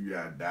 so you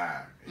got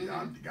Di, and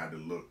y'all got the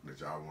look that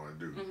y'all want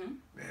to do.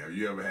 Now, have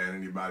you ever had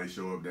anybody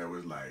show up that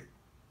was like,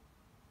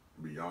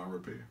 beyond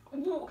repair?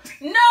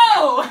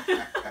 No!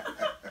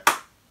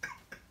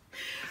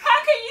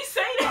 How can you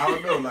say that? I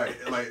don't know,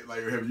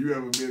 like, have you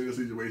ever been in a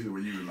situation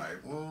where you were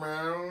like,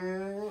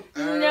 No,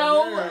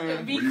 were you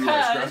like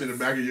because scratching the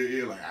back of your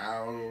ear, like,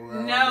 I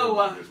don't No. know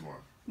about this one.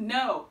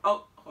 no.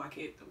 Oh, I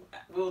can't.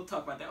 We'll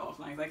talk about that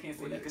offline. I can't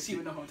say that because she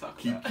would know what I'm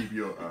talking about. Keep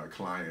your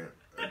client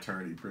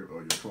attorney or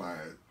your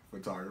client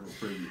photographer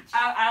privilege.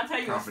 I'll tell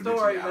you a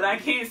story, but I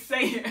can't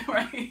say it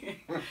right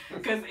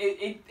because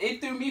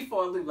it threw me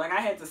for a loop. Like,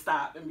 I had to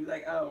stop and be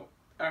like, oh,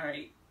 all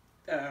right,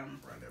 Run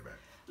that back.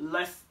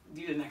 let's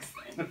do the next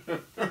thing.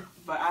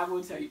 But I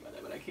will tell you about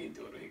that, but I can't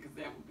do it right because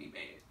that would be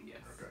bad. Yes.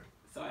 Okay.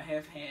 So I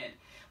have had,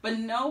 but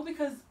no,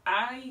 because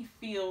I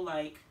feel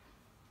like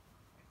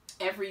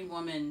every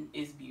woman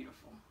is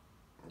beautiful.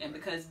 Okay. And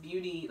because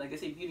beauty, like I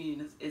say,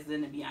 beauty is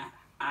in the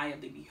eye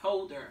of the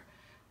beholder.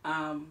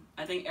 I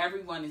think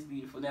everyone is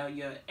beautiful. Now,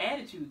 your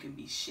attitude can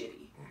be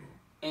shitty,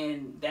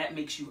 and that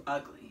makes you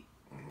ugly.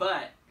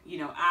 But, you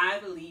know, I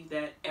believe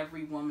that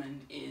every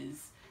woman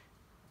is,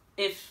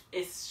 if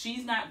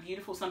she's not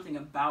beautiful, something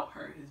about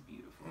her is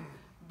beautiful.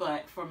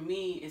 But for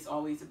me, it's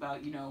always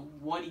about, you know,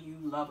 what do you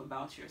love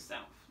about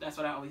yourself? That's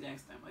what I always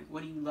ask them. Like,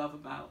 what do you love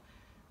about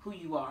who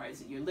you are?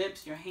 Is it your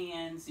lips, your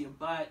hands, your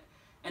butt?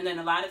 And then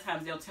a lot of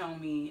times they'll tell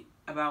me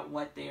about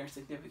what their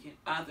significant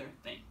other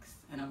thinks.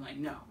 And I'm like,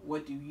 no,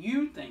 what do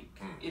you think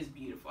is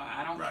beautiful?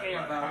 I don't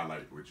care about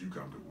highlight what you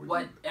come to.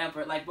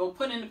 whatever. Like, we'll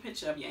put in the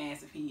picture of your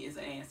ass if he is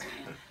an ass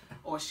man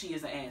or she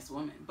is an ass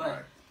woman.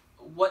 But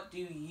what do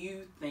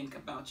you think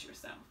about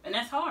yourself? And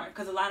that's hard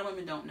because a lot of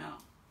women don't know.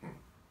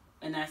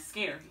 And that's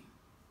scary.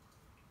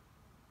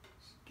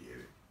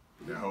 Scary.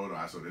 Now, hold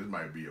on. So this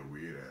might be a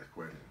weird ass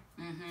question.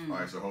 All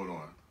right, so hold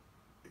on.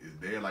 Is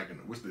there like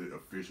what's the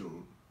official?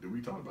 Did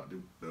we talk about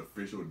the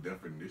official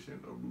definition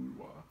of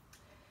boudoir?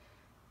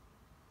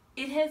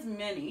 It has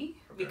many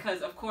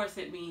because, of course,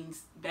 it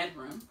means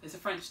bedroom. It's a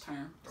French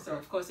term, so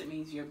of course it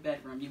means your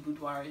bedroom. Your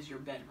boudoir is your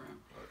bedroom.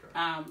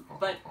 Okay.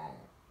 But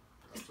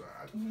I'm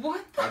sorry.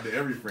 what? I do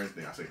every French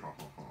thing. I say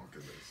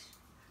because it's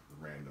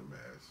a random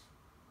ass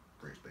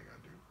French thing I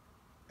do,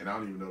 and I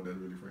don't even know if that's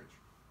really French.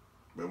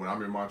 But when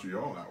I'm in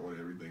Montreal, I order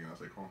everything. I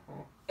say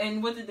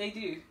And what did they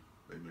do?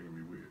 They look at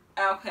me weird.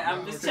 Okay,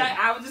 I'm just checking.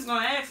 I was just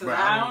gonna ask.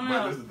 I don't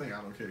know. But that's the thing.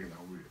 I don't care.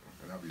 I'm weird.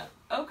 And I'll be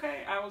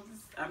okay,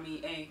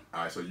 hey.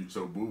 All right,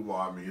 so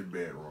boudoir means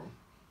bedroom.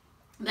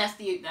 That's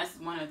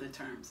one of the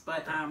terms,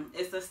 but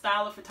it's a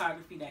style of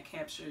photography that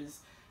captures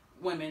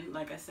women,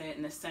 like I said,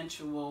 in a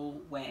sensual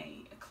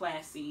way,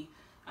 classy,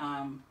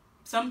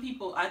 some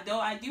people, I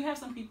do have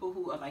some people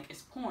who are like,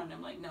 it's porn.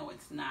 I'm like, no,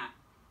 it's not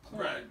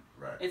porn.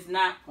 Right. It's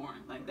not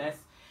porn. Like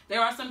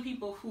there are some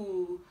people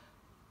who,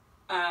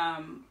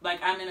 like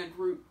I'm in a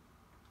group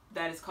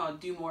that is called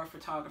Do More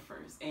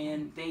Photographers,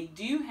 and they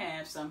do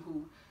have some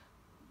who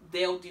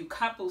they'll do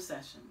couple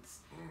sessions.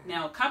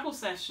 Now, couple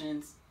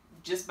sessions,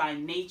 just by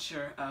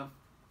nature of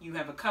you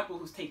have a couple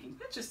who's taking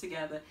pictures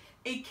together,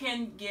 it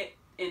can get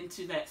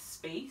into that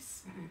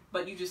space,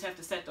 but you just have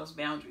to set those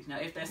boundaries. Now,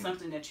 if that's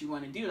something that you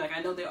want to do, like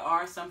I know there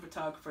are some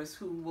photographers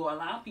who will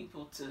allow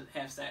people to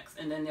have sex,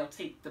 and then they'll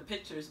take the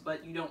pictures,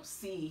 but you don't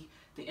see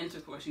the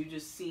intercourse. You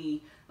just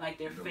see like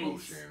their face.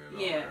 Motion and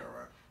all yeah. that,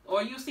 right.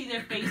 Or you'll see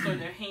their face or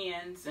their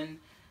hands and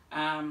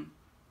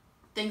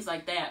things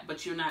like that,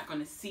 but you're not going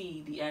to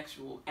see the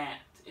actual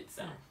act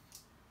itself.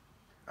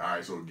 All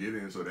right, so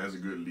so that's a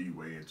good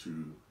leeway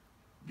into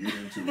get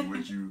into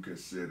what you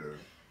consider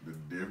the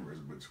difference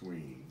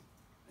between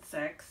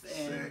sex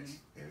and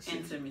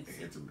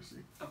intimacy.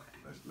 Okay.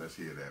 Let's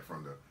hear that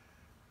from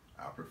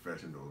our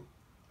professional.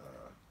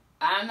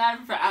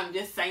 I'm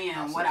just saying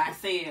what I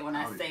said when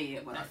I say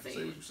it.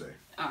 Say what you say.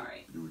 All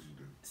right. Do what you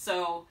do.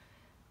 So,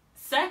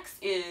 sex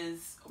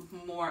is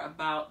more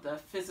about the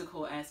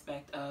physical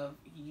aspect of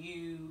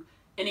you,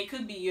 and it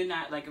could be you're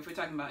not, like if we're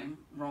talking about in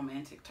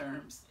romantic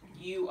terms,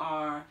 you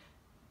are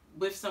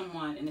with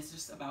someone and it's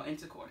just about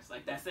intercourse.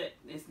 Like that's it.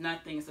 It's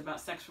nothing. It's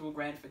about sexual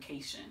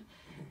gratification.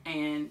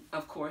 And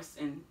of course,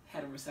 in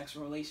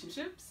heterosexual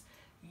relationships,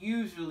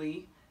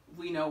 usually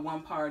we know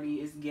one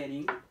party is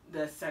getting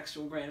the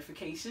sexual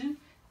gratification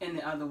and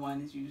the other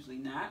one is usually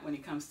not when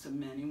it comes to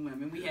men and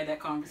women. We had that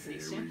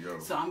conversation. Here we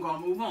go. So I'm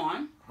going to move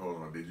on.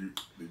 Hold on. Did you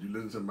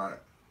listen to my...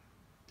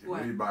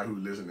 What? Anybody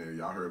who's listening,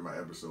 y'all heard my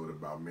episode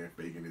about men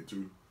faking it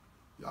too?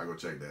 Y'all go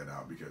check that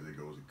out because it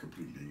goes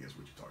completely against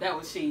what you're talking about. That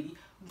was shady.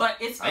 But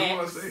it's facts. I don't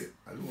want to say it.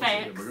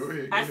 Facts. But go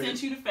ahead. I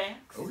sent you the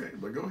facts. Okay,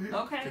 but go ahead.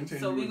 Okay,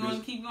 Continue so we're going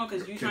to keep going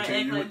because you trying to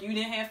act like you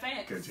didn't have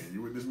facts.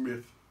 Continue with this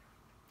myth.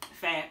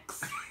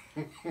 Facts.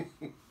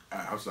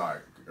 I'm sorry.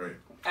 Go ahead.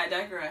 I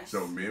digress.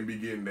 So men be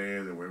getting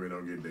theirs and women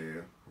don't get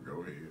theirs.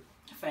 Go ahead.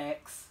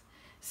 Facts.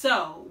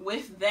 So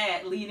with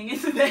that, leading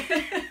into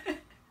that,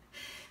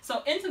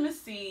 so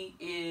intimacy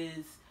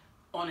is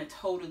on a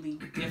totally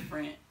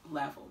different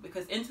level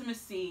because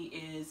intimacy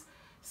is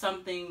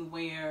something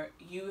where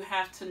you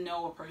have to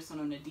know a person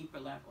on a deeper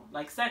level.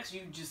 Like sex,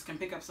 you just can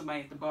pick up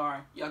somebody at the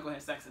bar, y'all go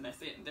have sex and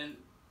that's it, and then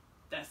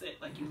that's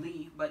it, like you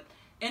leave. But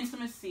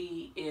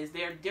intimacy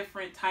there are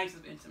different types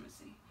of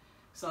intimacy.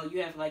 So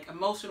you have like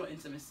emotional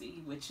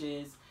intimacy, which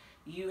is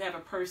you have a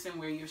person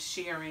where you're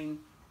sharing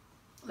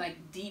like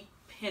deep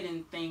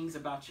hidden things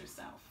about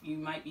yourself. You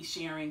might be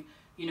sharing,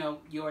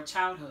 your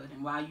childhood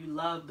and why you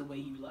love the way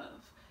you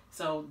love.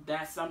 So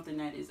that's something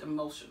that is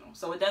emotional.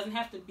 So it doesn't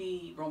have to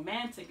be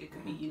romantic. It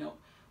could be,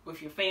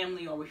 with your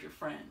family or with your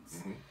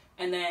friends.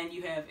 And then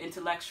you have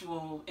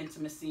intellectual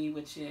intimacy,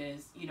 which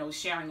is,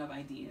 sharing of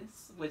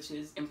ideas, which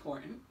is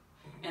important.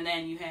 And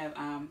then you have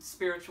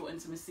spiritual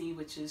intimacy,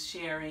 which is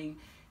sharing,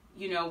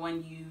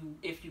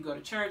 if you go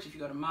to church, if you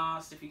go to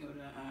mosque, if you go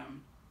to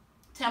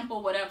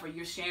temple, whatever,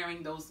 you're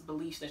sharing those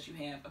beliefs that you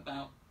have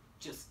about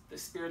just the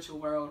spiritual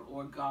world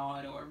or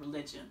God or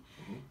religion.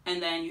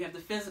 And then you have the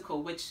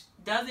physical, which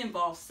does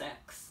involve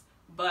sex,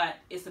 but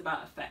it's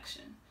about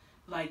affection.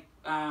 Like,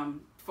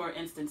 for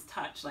instance,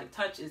 touch. Like,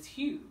 touch is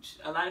huge.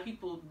 A lot of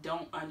people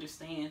don't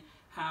understand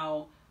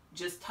how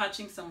just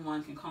touching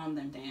someone can calm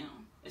them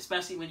down,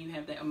 especially when you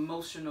have that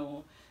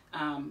emotional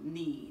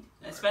need,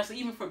 especially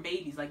even for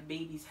babies. Like,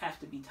 babies have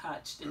to be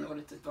touched in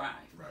order to thrive.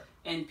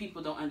 And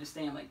people don't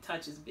understand, like,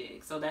 touch is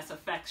big. So that's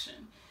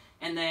affection.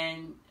 And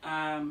then...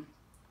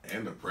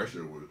 and the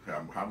pressure with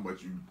how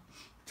much you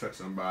touch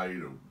somebody,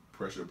 the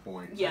pressure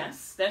point.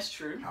 Yes, that's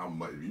true. How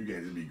much you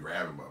can't just be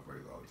grabbing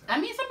motherfuckers all the time. I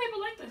mean, some people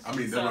like this. I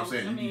mean, that's what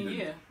I'm saying.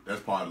 Yeah.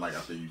 That's part of, like,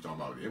 I think you're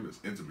talking about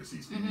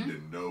intimacy. So you need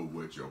to know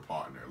what your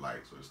partner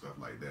likes or stuff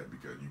like that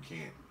because you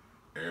can't.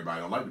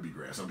 Everybody don't like to be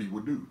grabbed. Some people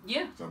do.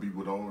 Yeah. Some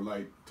people don't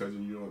like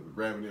touching you on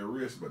grabbing their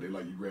wrist, but they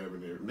like you grabbing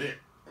their neck.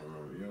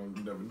 You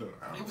never know.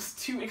 It was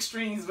two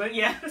extremes, but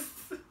yes.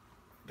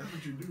 That's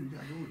what you do. You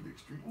gotta go with the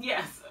extreme.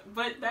 Yes,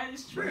 but that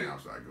is true. Man, I'm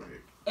sorry. Go ahead.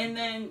 And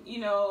then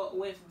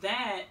with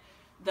that,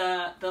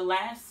 the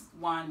last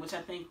one, which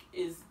I think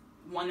is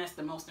one that's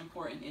the most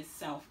important, is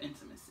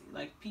self-intimacy.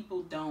 Like,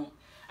 people don't.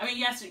 I mean,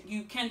 yes,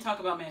 you can talk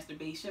about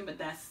masturbation, but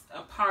that's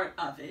a part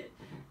of it.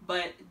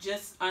 But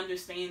just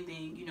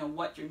understanding,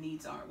 what your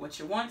needs are, what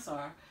your wants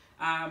are.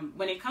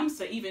 When it comes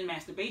to even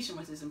masturbation,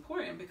 which is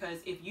important, because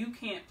if you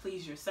can't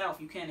please yourself,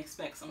 you can't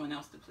expect someone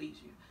else to please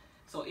you.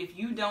 So if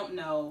you don't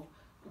know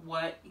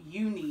what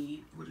you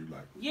need, what you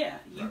like,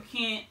 you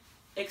can't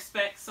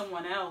expect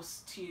someone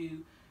else to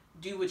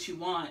do what you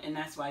want, and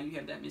that's why you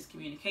have that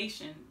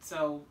miscommunication.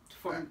 So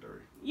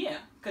factory. Yeah,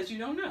 because you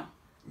don't know.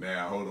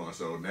 Now hold on.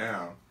 So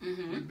now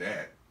with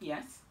that,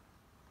 yes,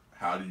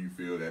 how do you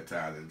feel that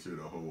ties into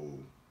the whole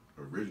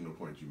original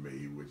point you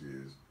made, which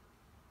is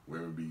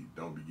women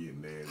don't be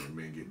getting theirs and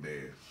men get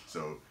theirs?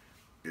 So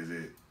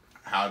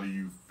how do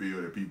you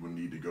feel that people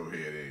need to go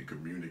ahead and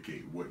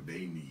communicate what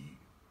they need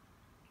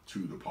to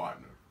the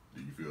partner?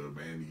 Do you feel the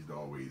man needs to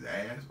always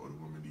ask, or the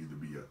woman needs to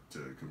be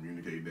to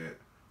communicate that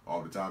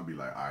all the time? Be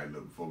like, all right,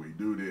 look, before we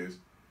do this,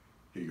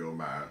 here go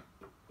my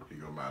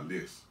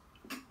list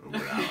of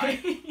what I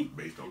like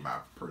based on my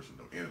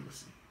personal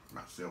intimacy,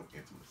 my self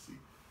intimacy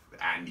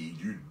that I need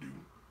you to do.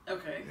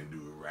 Okay. And do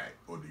it right.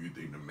 Or do you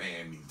think the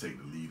man needs to take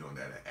the lead on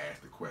that and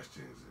ask the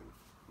questions?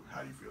 And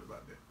how do you feel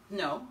about that?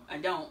 No, I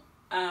don't.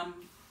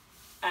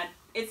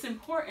 It's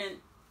important.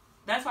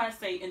 That's why I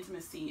say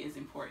intimacy is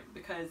important,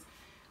 because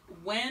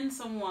when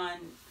someone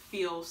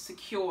feels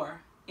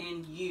secure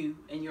in you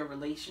and your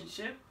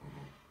relationship,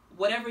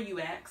 whatever you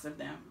ask of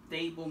them,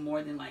 they will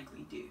more than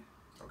likely do.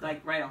 Okay.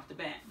 Like right off the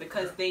bat,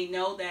 because they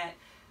know that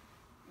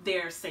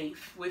they're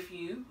safe with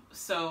you.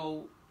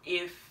 So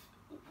if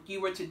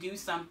you were to do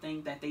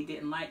something that they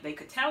didn't like, they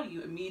could tell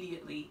you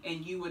immediately,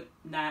 and you would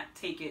not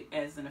take it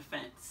as an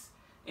offense.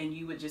 And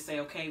you would just say,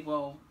 okay,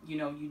 well, you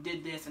know, you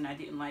did this and I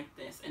didn't like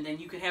this. And then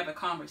you could have a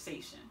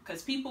conversation.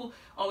 Because people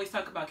always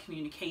talk about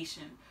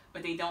communication,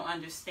 but they don't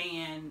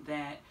understand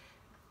that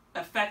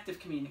effective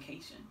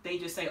communication. They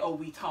just say, oh,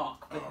 we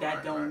talk, but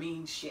that don't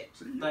mean shit.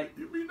 So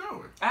you be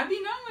knowing. I be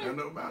knowing. And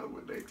no matter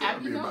what they tell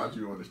me about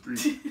you on the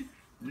street,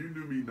 you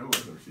do be knowing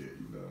some shit,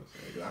 you know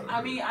what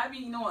I'm saying? I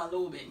be knowing a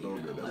little bit.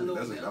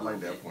 I like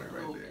that point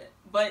right there.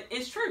 But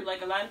it's true.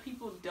 Like, a lot of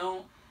people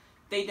don't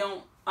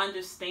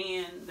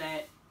understand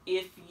that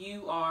if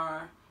you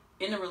are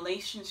in a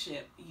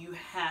relationship, you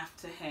have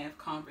to have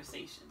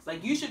conversations.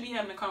 Like, you should be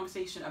having a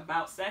conversation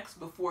about sex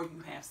before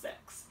you have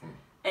sex.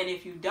 And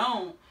if you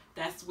don't,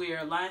 that's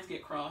where lines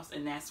get crossed,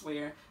 and that's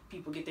where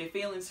people get their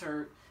feelings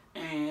hurt,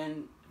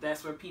 and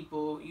that's where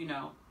people, you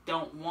know,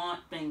 don't want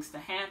things to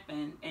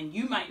happen, and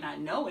you might not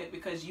know it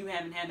because you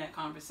haven't had that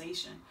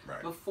conversation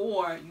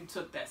before you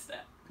took that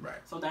step. Right.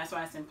 So that's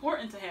why it's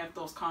important to have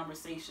those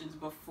conversations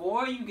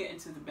before you get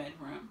into the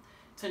bedroom,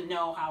 to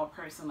know how a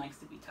person likes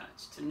to be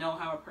touched, to know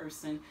how a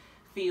person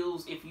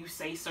feels if you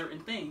say certain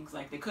things.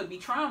 Like, there could be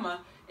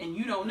trauma and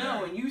you don't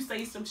know, and you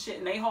say some shit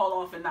and they haul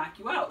off and knock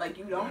you out. Like,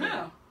 you don't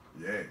know.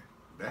 Yeah.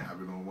 That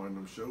happened on one of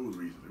them shows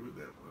recently. What was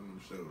that? One of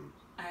them shows.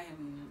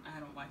 I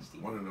don't watch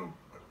TV. One of them.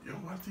 You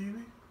don't watch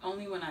TV?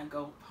 Only when I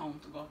go home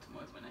to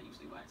Baltimore is when I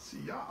usually watch. See,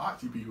 y'all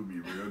artsy people be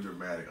real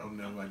dramatic. Oh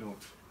no, I don't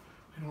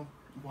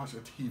watch a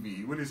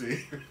TV. What is it?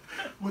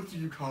 What do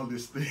you call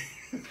this thing?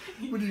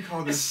 What do you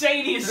call this?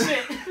 Shady as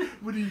shit.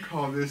 What do you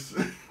call this?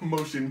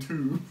 Motion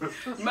tube.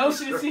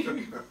 Motion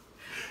tube.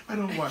 I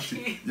don't watch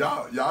TV.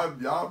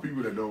 Y'all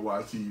people that don't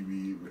watch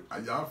TV,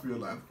 y'all feel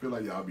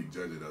like y'all be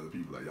judging other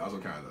people. Like, y'all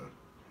some kind of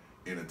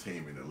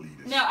entertainment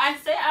elitist. No, I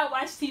say I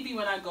watch TV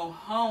when I go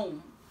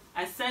home.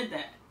 I said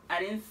that. I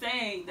didn't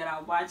say that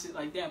I watch it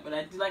like that, but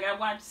I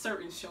watch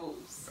certain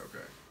shows.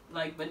 Okay.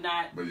 Like, but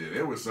not. But yeah,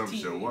 there was some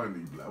TV. Show, one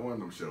of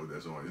them shows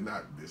that's on. It's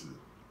not. This is.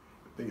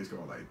 I think it's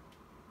called like.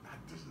 Not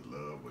This Is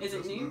Love. But is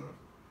it new? Love.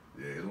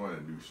 Yeah, it's one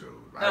of the new shows.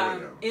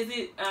 Is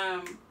it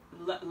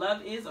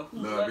Love Is or Who?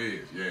 Love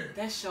Is. Yeah.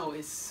 That show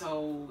is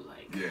so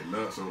like. Yeah,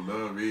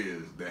 Love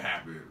Is that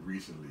happened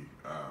recently.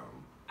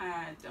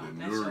 I don't.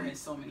 That show has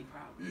so many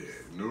problems.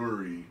 Yeah,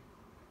 Nuri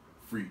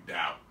freaked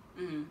out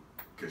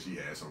because she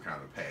had some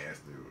kind of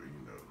past that,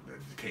 you know,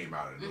 that just came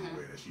out of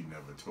nowhere that she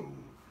never told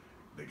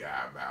the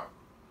guy about.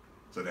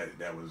 So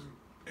that was,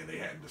 and they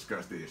hadn't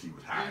discussed it, and she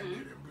was hiding it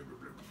and blah, blah,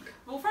 blah, blah.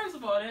 Well, first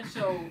of all, that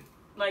show,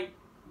 like,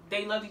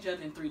 they loved each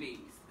other in 3 days.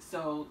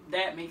 So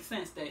that makes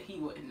sense that he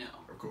wouldn't know.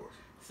 Of course.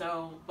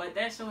 So, but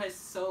that show has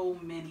so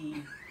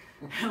many,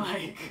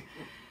 like,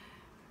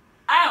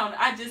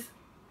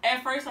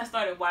 at first I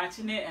started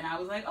watching it, and I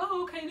was like,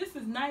 oh, okay, this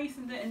is nice.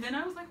 And then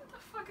I was like, what the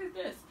fuck is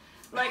this?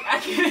 Like, I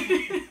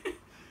can't.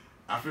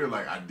 I feel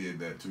like I did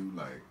that too.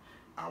 Like,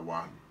 I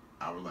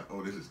was like,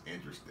 oh, this is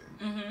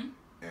interesting.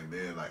 And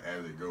then, like,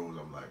 as it goes,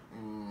 I'm like,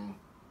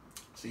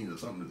 seems that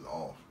something is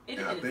off.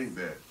 I think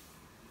that,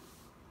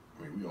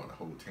 I mean, we on a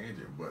whole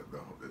tangent, but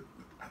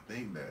I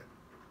think that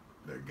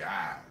the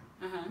guy,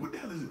 what the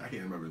hell is it? I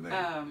can't remember his name.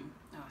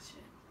 Oh,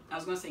 shit. I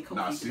was going to say Kofi,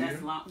 but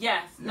that's long.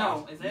 Yes,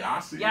 no, is it?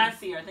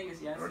 Yasir, I think it's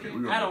Yasir. Okay,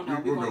 I don't know.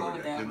 We're going to go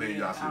with that. The name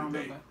Yasir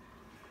today.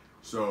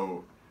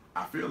 So,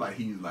 I feel like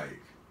he's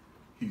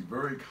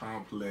very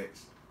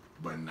complex,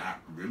 but not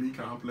really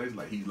complex.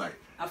 Like, he's like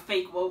a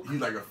fake woke.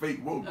 He's like a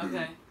fake woke dude.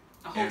 Okay.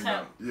 A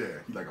hotel. Yeah,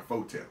 he's like a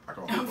faux tip. I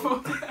call him a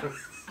faux tip.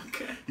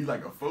 Okay. He's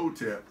like a faux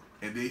tip,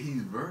 and then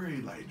he's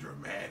very like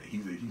dramatic.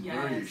 He's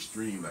very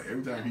extreme. Like,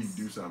 every time he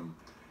do something,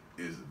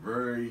 is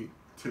very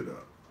to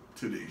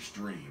the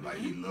extreme. Like,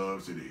 he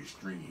loves to the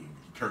extreme.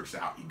 He kirks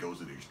out. He goes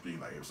to the extreme.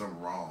 Like, if something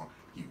wrong,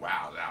 he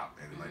wilds out.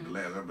 And like the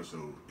last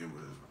episode,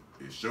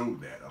 it showed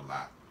that a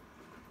lot.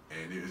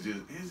 And it's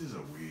just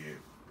a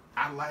weird.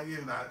 I like it.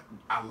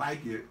 I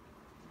like it.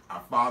 I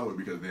follow it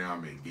because now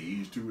I'm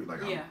engaged to it.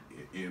 Like,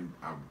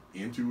 I'm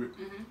into it.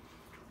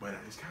 But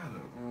it's kind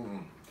of.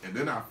 And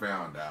then I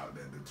found out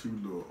that the two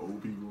little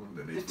old people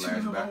that they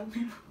flash back.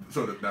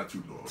 So not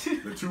two little.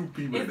 The two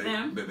people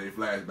that they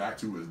flash back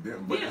to is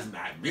them, but it's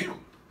not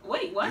them.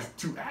 Wait, what? It's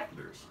 2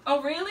 actors.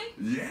 Oh, really?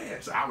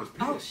 Yes, I was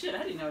pissed. Oh shit,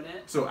 I didn't know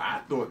that. So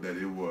I thought that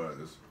it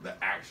was the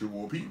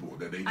actual people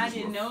that they just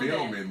were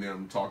filming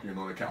them talking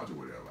on the couch or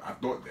whatever. I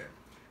thought that.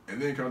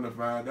 And then come to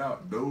find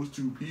out, those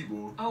 2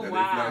 people that they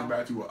flash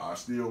back to are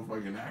still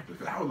fucking actors.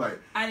 Cause I was like,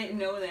 I didn't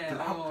know that.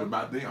 Cause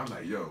my thing, I was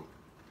like, yo,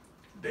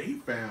 they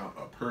found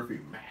a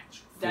perfect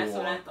match. That's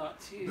what I thought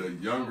too. The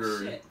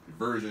younger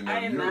version of I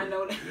did not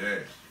know that. Yeah.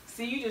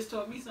 See, you just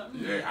taught me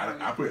something. Yeah,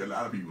 I put a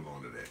lot of people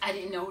onto that. I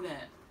didn't know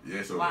that.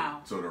 Yeah,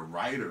 so the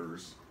writer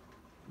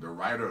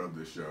of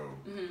the show,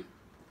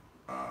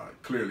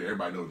 clearly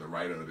everybody knows the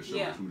writer of the show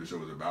is who the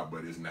show is about,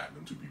 but it's not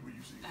them 2 people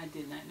you see. I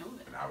did not know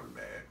that. And I was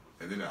mad.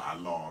 And then I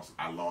lost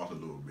a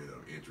little bit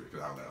of interest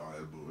because I was like, oh,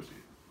 that's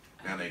bullshit.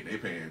 Now they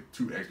paying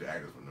 2 extra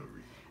actors for no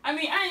reason. I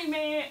mean, I ain't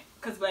mad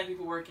because black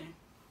people working.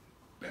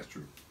 That's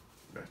true.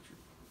 That's true.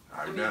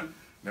 All right,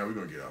 now we're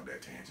gonna get off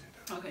that tangent.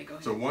 Okay, go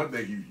ahead. So one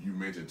thing you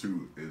mentioned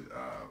too is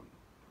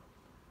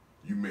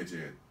you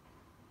mentioned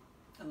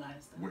a lot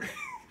of stuff.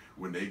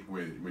 When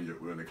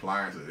the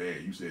clients are there,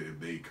 you said if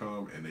they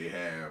come and they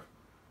have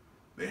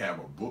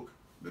a book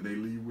that they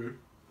leave with,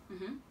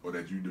 or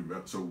that you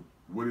develop. So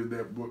what is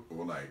that book,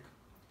 or like?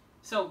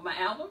 So my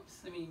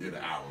albums. I mean. Yeah,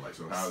 the album. Like,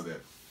 so how is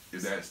that?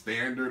 Is that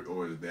standard,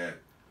 or is that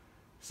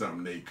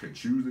something they could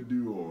choose to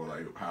do, or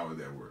like how does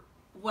that work?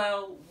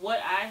 Well, what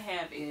I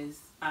have is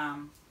I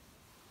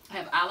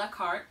have a la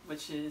carte,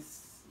 which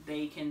is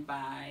they can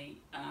buy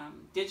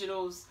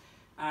digitals,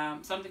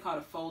 something called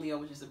a folio,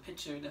 which is a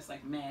picture that's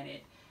like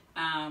matted,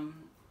 and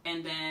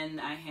then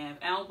I have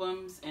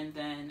albums, and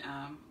then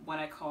what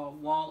I call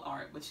wall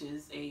art, which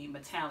is a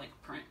metallic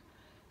print.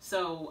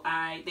 So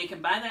they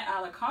can buy that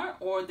a la carte,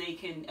 or they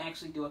can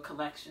actually do a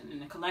collection,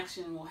 and the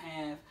collection will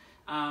have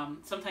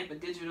some type of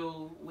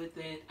digital with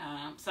it.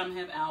 Some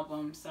have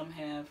albums,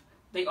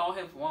 they all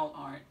have wall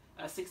art,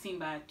 16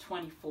 by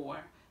 24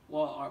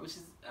 wall art, which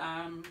is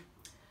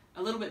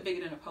a little bit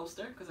bigger than a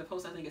poster, because a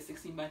poster I think is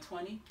 16 by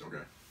 20.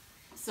 Okay.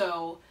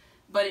 So,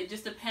 but it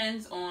just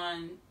depends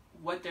on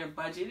what their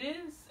budget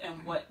is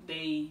and what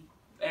they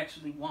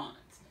actually want.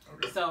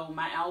 Okay. So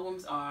my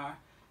albums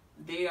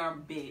they are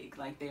big,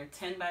 like they're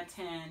 10 by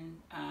 10,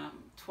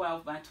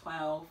 12 by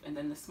 12, and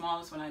then the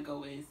smallest one I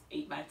go is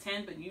 8 by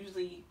 10, but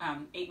usually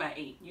 8 by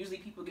 8. Usually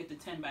people get the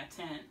 10 by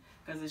 10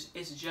 because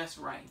it's just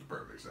right. The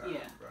perfect size. Yeah.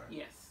 Right.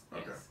 Yes.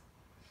 Okay. Yes.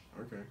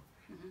 Okay.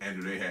 And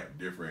do they have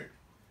different,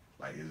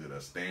 like, is it a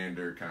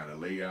standard kind of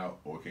layout,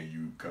 or can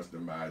you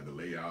customize the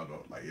layout, or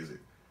like,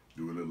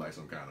 do it look like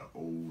some kind of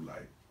old,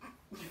 like,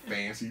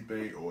 fancy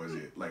thing, or is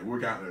it like,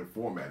 what kind of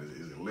format is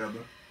it? Is it leather?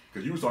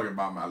 Because you was talking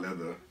about my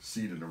leather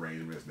seating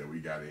arrangements that we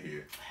got in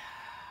here.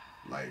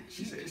 Like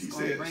she said,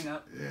 bring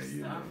up yeah, you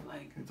stuff, know,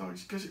 like,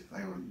 because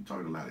you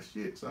talking a lot of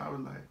shit. So I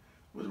was like,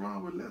 what's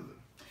wrong with leather?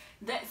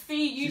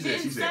 You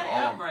didn't set it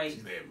up right. She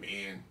said,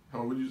 man,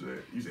 what you say?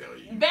 You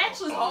said,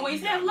 bachelors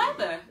always have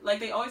leather.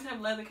 Like, they always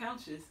have leather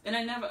couches, and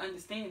I never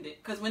understand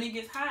it. Because when it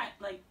gets hot,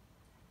 like,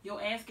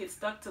 your ass gets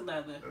stuck to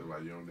leather. That's why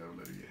you don't never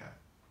let it get hot.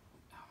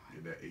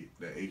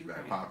 That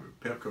HVAC popping.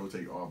 Pepco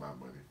take all my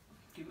money.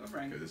 You were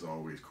right. Because it's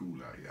always cool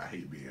out here. I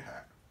hate being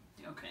hot.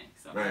 Okay,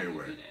 so I do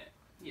that.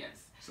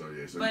 Yes. So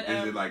yeah, so but,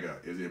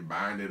 is it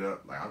binded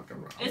up? Like,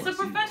 it's a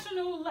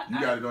professional. You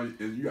got it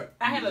on.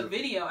 I have a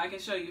video. I can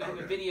show you. I have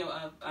a video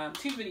of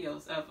 2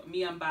 videos of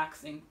me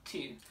unboxing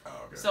 2. Oh,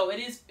 okay. So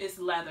it's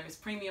leather. It's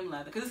premium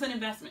leather because it's an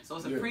investment. So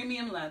it's a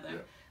premium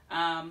leather.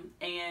 Yeah.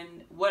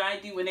 And what I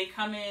do when they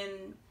come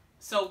in,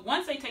 so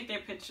once they take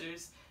their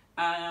pictures,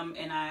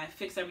 and I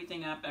fix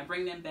everything up, I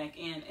bring them back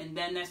in, and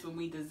then that's when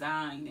we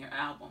design their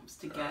albums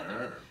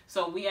together.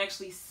 So we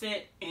actually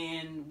sit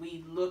and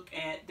we look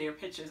at their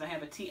pictures. I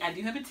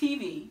do have a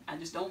TV. I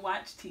just don't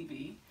watch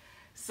TV.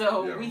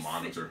 So we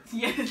monitor.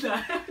 Yes, I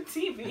have a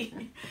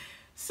TV.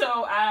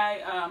 So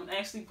I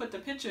actually put the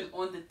pictures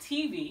on the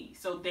TV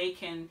so they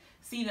can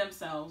see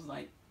themselves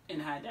like in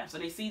high def. So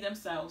they see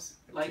themselves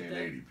like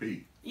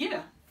 1080p.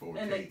 Yeah.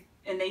 4K.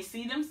 And they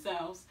see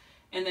themselves.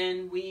 And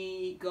then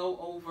we go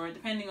over,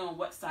 depending on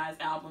what size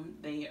album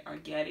they are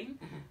getting,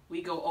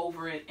 we go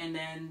over it, and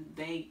then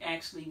they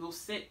actually will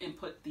sit and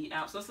put the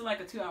album. So it's like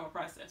a 2-hour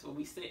process where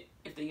we sit.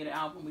 If they get an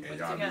album, we put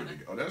it together.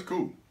 Oh, that's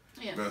cool.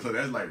 Yeah. So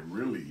that's like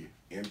really,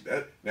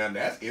 now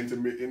that's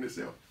intimate in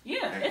itself.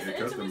 Yeah, and it's an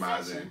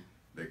intimate session.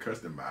 They're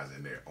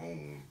customizing their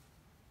own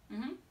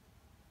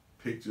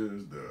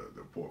pictures, the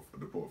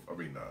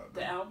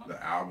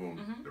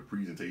album, the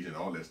presentation,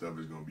 all that stuff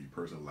is going to be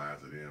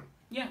personalized to them.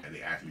 Yeah. And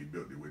they actually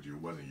built it with you.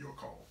 It wasn't your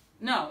call.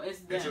 No, it's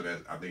them. And so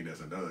I think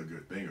that's another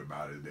good thing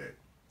about it, that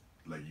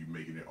like you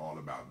making it all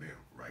about them,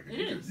 right?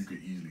 You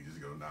could easily just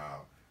go, nah,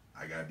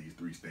 I got these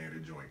 3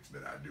 standard joints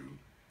that I do,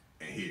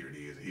 and here it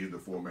is. Here's the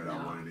format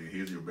I wanted in.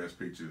 Here's your best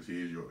pictures.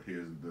 Here's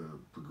the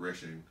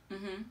progression.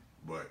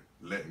 But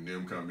letting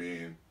them come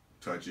in,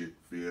 touch it,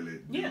 feel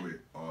it, do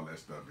it, all that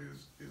stuff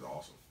is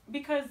awesome.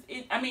 Because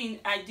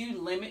I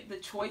do limit the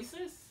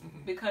choices,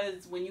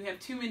 because when you have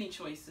too many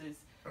choices,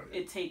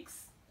 it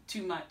takes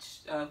too much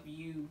of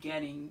you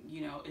getting,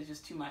 it's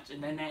just too much,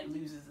 and then that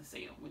loses the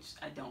sale, which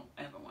I don't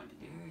ever want to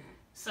do.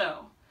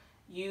 So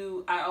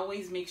I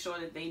always make sure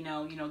that they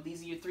know,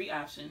 these are your 3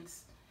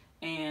 options,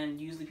 and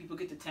usually people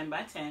get the 10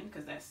 by 10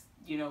 because that's,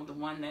 the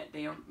one that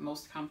they are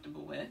most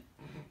comfortable with.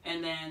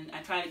 And then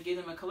I try to give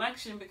them a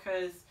collection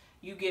because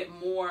you get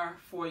more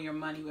for your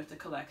money with the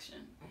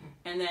collection.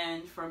 And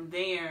then from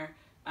there,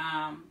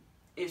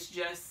 it's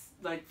just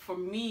like, for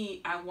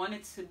me, I want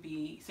it to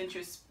be, since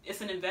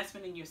it's an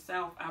investment in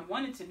yourself, I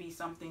want it to be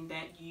something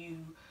that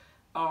you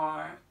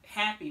are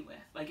happy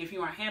with. Like, if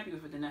you aren't happy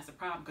with it, then that's a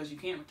problem because you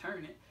can't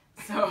return it.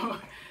 So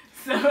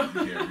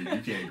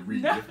you can't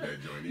re-gift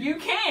that joint either. You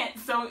can't.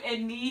 So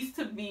it needs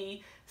to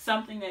be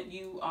something that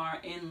you are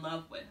in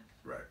love with.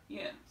 Right.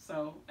 Yeah.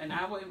 So, and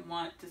I wouldn't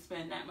want to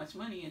spend that much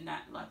money and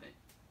not love it.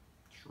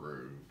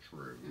 True.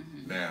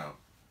 Now,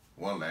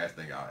 one last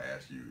thing I'll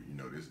ask you.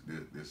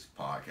 This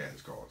podcast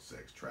is called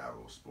Sex,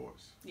 Travel,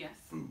 Sports, Yes.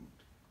 Food.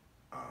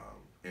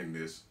 In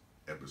this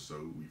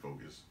episode, we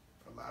focus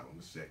a lot on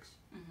the sex.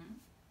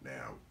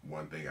 Now,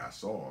 one thing I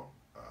saw,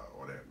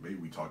 or that maybe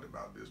we talked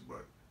about this,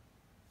 but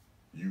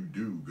you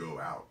do go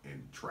out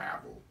and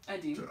travel. I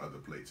do. To other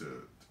places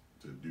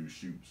to do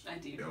shoots. I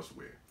do.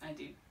 Elsewhere. I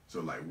do.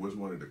 So, like, what's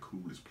one of the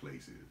coolest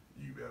places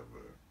you've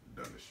ever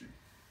done a shoot?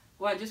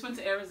 Well, I just went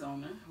to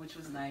Arizona, which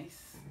was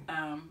nice.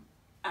 One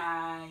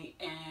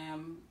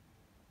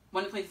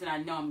of the places that I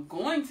know I'm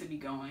going to be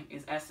going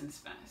is Essence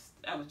Fest.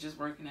 I was just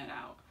working that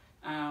out.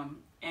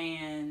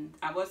 And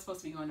I was supposed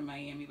to be going to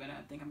Miami, but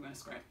I think I'm going to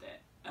scrap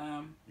that.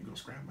 You gonna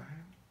scrap Miami?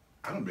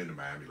 I done been to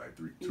Miami like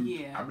two.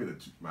 Yeah. I've been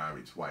to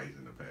Miami twice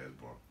in the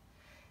past month.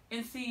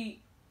 And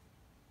see,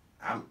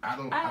 I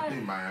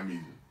think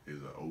Miami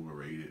is an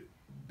overrated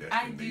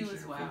destination I do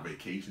as well. for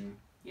vacation.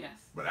 Yes.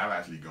 But I've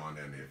actually gone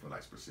down there for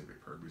like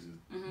specific purposes.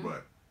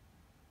 But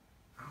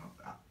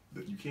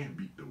you can't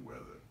beat the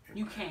weather.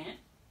 You can't.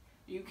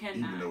 You cannot.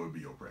 Even though it'd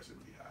be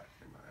oppressively hot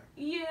in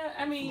Miami. Yeah,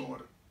 I mean,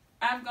 Florida.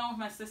 I've gone with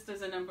my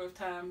sisters a number of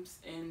times,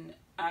 and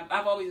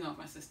I've always gone with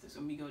my sisters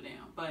when we go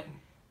down. But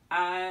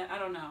I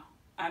don't know.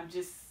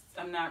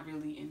 I'm not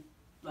really in,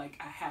 like,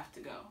 I have to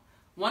go.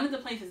 One of the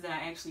places that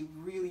I actually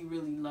really,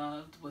 really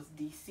loved was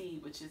D.C.,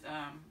 which is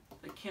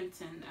the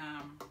Kimpton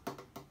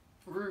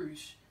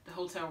Rouge, the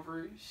Hotel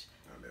Rouge.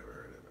 I've never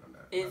heard of it. I'm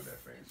not that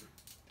fancy.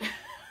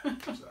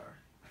 I'm sorry.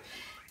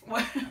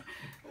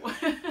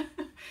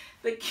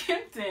 The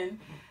Kimpton,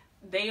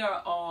 they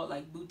are all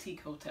like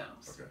boutique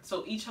hotels. Okay.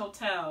 So each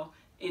hotel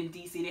in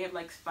DC, they have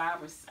like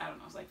 5 or I don't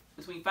know, it's like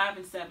between 5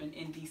 and 7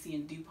 in DC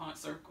in DuPont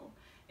Circle,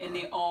 and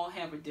they all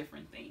have a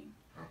different theme.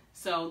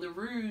 So the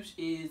Rouge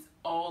is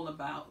all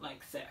about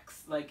like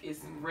sex, like it's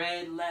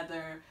red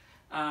leather,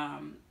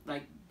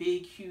 like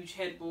big huge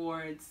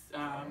headboards,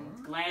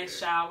 glass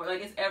shower,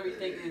 like it's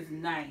everything is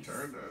nice.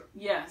 Turned up.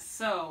 Yes,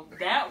 so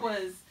that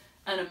was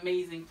an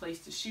amazing place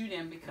to shoot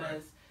in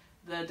because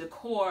the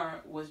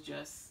decor was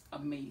just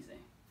amazing.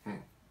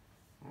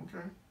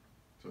 Okay.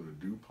 So the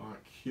DuPont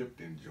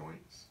Kimpton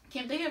joints.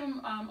 They have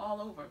them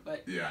all over,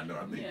 but yeah, I know.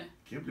 I think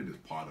Kimpton is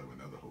part of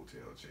another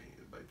hotel chain.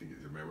 I think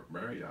it's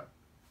Marriott.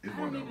 It's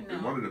one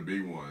of the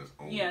big ones.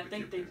 Yeah, I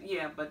think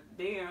but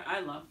I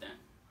love them.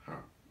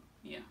 Huh.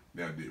 Yeah.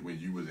 Now, when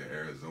you was in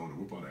Arizona,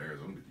 what part of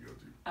Arizona did you go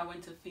to? I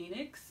went to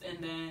Phoenix,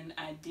 and then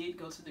I did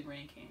go to the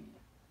Grand Canyon.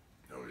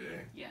 Oh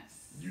yeah.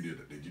 Yes. Did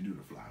you do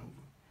the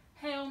flyover?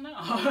 Hell no.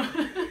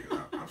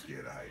 I'm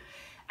scared of heights.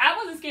 I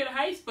wasn't scared of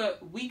heights,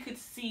 but we could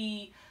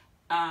see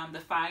the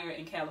fire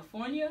in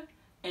California,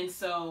 and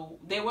so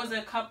there was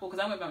a couple,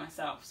 because I went by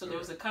myself, so there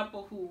was a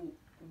couple who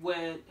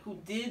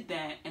did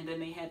that, and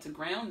then they had to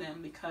ground them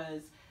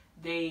because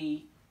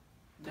the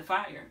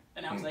fire,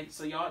 and I was like,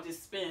 so y'all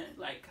just spent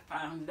like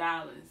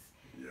 $500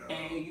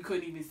 and you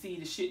couldn't even see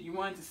the shit you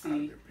wanted to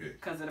see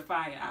because of the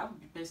fire. I would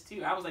be pissed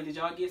too. I was like, did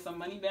y'all get some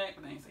money back?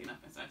 But they didn't say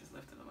nothing, so I just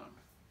left it alone.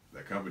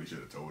 That company should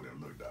have told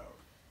them, look, dog,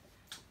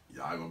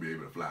 y'all gonna be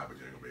able to fly, but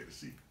you ain't gonna be able to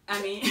see.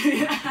 I mean,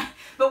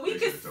 but we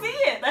could see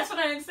it. That's what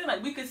I didn't say.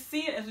 Like, we could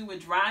see it as we were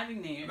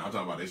driving there. No, I'm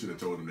talking about they should have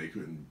told them they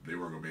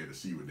weren't gonna be able to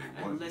see what they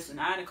wanted. Listen,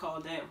 I'd have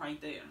called that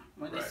right there.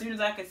 As soon as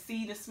I could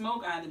see the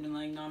smoke, I'd have been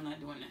like, no, I'm not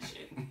doing that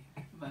shit.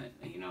 But,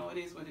 it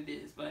is what it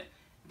is. But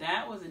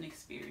that was an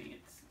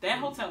experience. That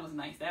hotel was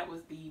nice. That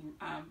was the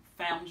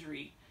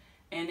Foundry.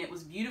 And it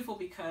was beautiful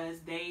because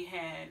they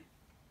had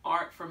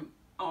art from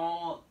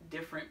all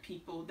different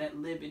people that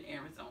live in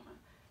Arizona.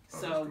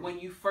 So when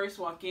you first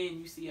walk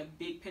in, you see a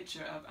big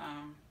picture of,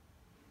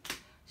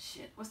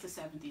 what's the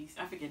 70s?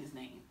 I forget his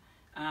name.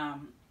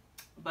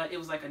 But it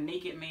was like a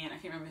naked man. I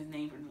can't remember his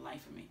name for the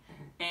life of me.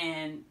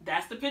 And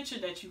that's the picture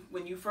that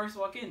when you first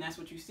walk in, that's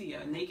what you see.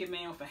 A naked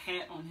man with a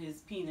hat on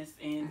his penis,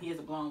 and he has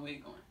a blonde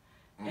wig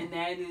on. And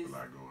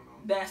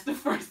that's the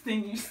first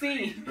thing you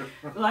see.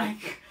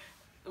 Like,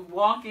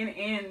 walking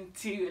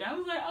into, and I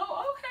was like,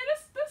 oh, okay,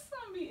 this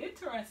gonna be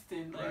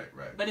interesting. Like,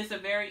 right. But it's a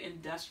very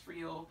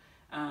industrial,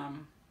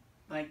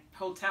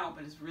 hotel,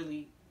 but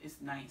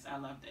it's nice. I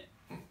loved it.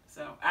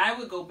 So I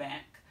would go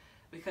back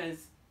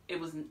because it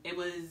was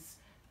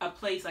a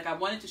place, like, I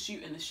wanted to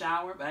shoot in the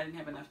shower, but I didn't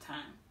have enough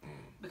time.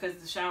 because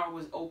the shower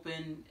was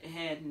open. It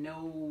had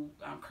no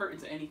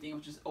curtains or anything. It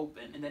was just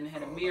open, and then it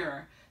had a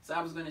mirror. So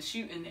I was gonna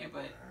shoot in there,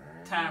 but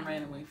time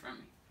ran away from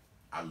me.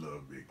 I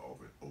love big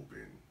open.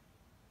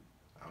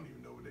 I don't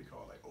even know what they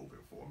call like open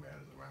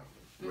formats around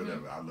them.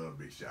 Whatever. I love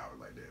big showers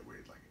like that where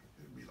it's like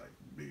it'd be like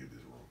big as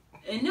this room.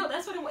 And no,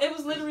 that's what it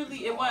was.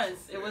 Literally, it was.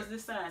 Awesome. It was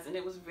this size, and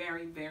it was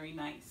very, very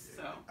nice.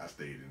 Yeah, so I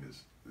stayed in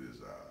this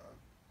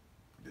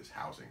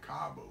house in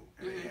Cabo,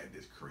 and they had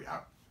this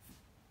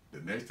the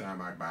next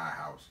time I buy a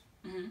house,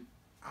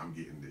 I'm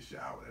getting this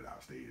shower that I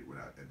stayed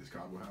at this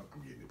Cabo house.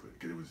 I'm getting it put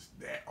because it was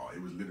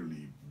it was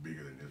literally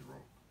bigger than this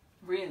room.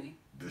 Really?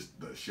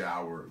 The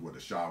shower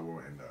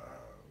and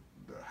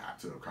the hot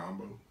tub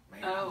combo.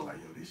 Man, I was like,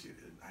 yo, this shit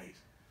is nice.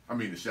 I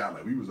mean, the shower,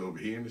 like we was over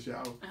here in the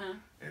shower,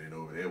 and then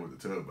over there was the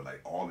tub, but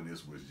like all of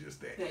this was just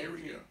that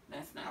area.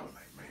 That's nice. I was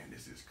like, man,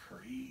 this is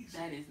crazy.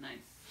 That is nice.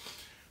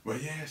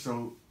 But yeah,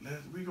 so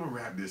we're gonna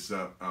wrap this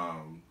up.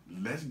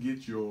 Let's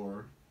get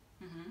your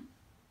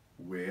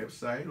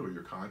website or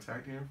your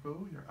contact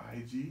info, your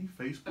IG,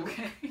 Facebook.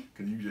 Okay.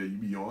 Cause you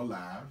be on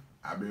live.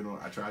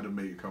 I tried to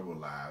make a couple of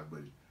lives,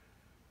 but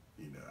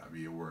I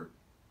be at work.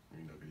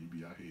 Cause you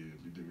be out here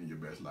living your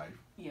best life.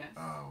 Yes.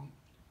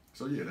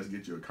 So yeah, let's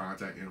get your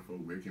contact info.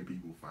 Where can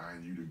people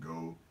find you to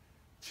go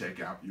check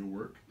out your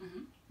work,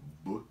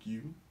 book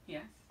you?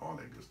 Yes. All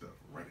that good stuff.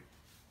 Right.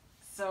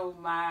 So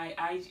my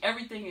IG,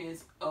 everything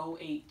is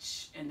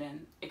OH and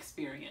then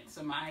experience.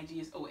 So my IG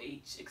is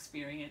OH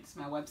experience.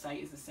 My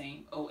website is the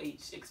same,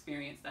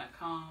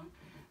 ohexperience.com.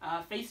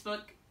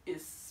 Facebook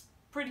is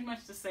pretty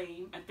much the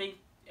same. I think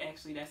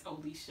actually that's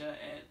Olesha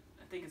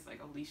I think it's like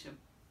Olesha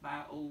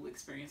by old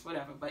experience,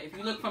 whatever. But if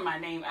you look for my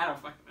name, I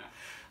don't fucking know.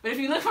 But if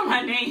you look for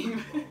my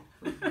name,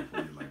 put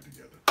your life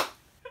together.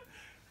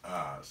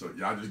 So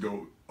y'all just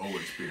go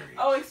experience.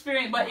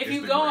 Experience. But if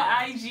you go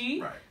on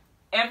IG, right.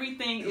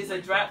 Everything is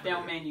a drop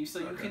down menu, so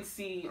you can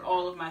see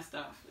all of my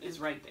stuff is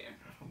right there.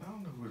 I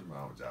don't know who's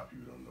wrong with y'all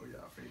people don't know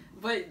y'all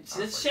Facebook. But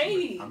the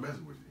shade, I'm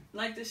messing with you.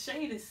 Like the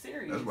shade is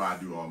serious. That's why I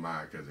do all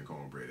my cousin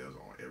cornbread. That's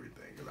on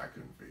everything because I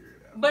couldn't figure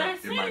it out. But I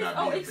said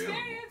it's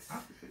experience.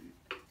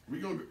 We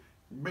gonna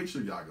make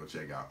sure y'all go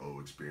check out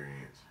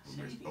Experience with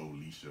Miss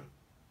Olesha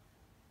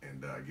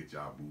and get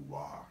y'all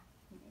Boudoir.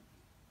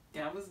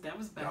 That was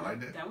better. Y'all like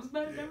that? That was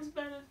better. Yeah. That was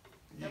better.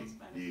 Yeah. That was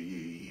better.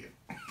 Yeah.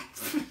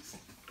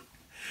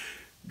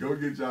 Go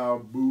get y'all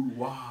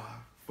Boudoir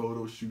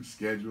photo shoot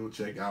schedule.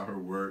 Check out her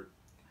work.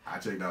 I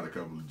checked out a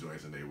couple of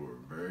joints and they were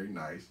very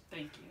nice.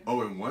 Thank you.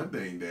 Oh, and one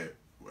thing that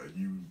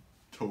you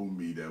told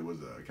me that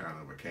was a kind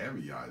of a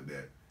caveat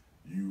that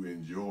you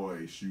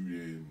enjoy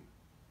shooting.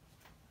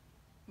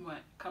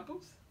 What,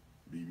 couples?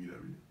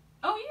 BBW.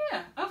 Oh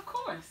yeah, of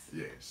course.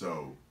 Yeah,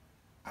 so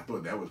I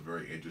thought that was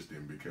very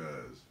interesting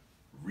because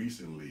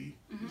recently,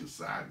 just a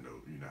side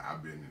note,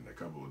 I've been in a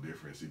couple of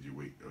different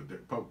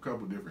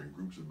couple different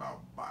groups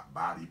about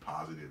body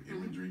positive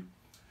imagery,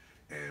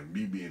 and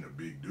me being a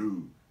big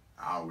dude,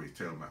 I always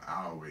have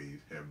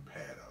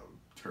had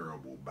a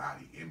terrible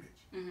body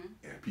image,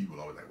 and people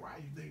always like, why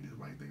you think this,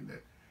 why you think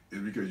that?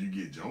 It's because you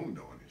get joned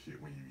on and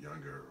shit when you're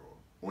younger,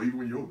 or even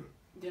when you're older.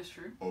 That's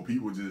true. Or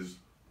people just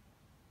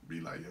be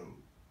like, yo,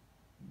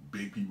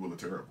 big people are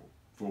terrible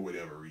for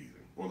whatever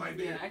reason, or like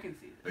I can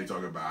see that. They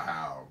talk about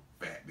how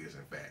fat this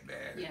and fat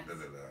that, yes. and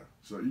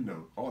So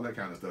all that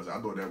kind of stuff. So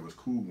I thought that was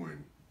cool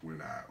when we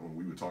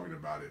were talking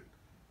about it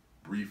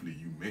briefly.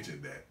 You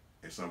mentioned that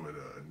in some of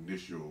the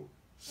initial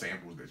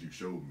samples that you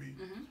showed me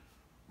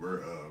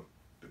were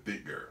the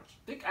thick girls.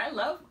 I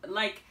love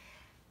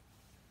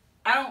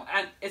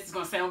it's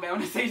gonna sound bad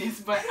when I say this,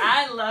 but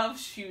I love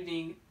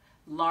shooting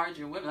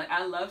larger women. Like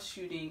I love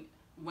shooting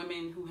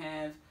women who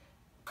have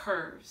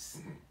curves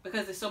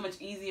because it's so much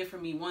easier for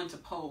me to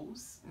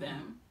pose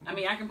them. I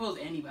mean, I can pose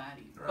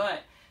anybody,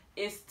 but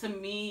to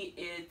me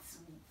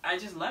I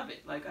just love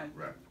it. Like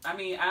I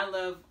mean, I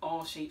love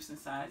all shapes and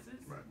sizes,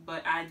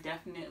 but I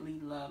definitely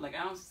love, I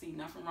don't see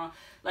nothing wrong.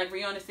 Like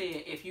Rihanna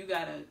said, if you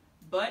got a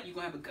butt, you're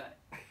gonna have a gut.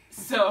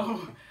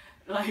 So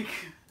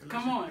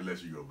come on.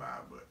 Unless you go buy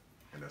a butt,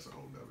 and that's a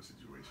whole nother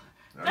situation.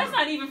 That's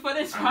not even for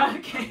this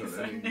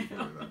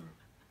podcast.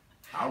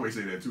 I always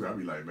say that too. I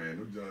be like, man,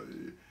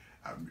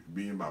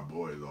 me and my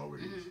boys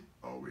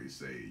always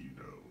say,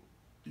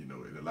 in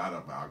a lot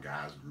of our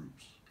guys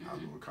groups, our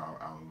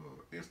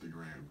little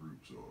Instagram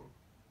groups or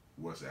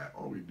WhatsApp,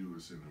 all we do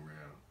is send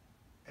around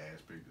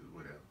ass pictures,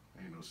 whatever.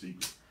 Ain't no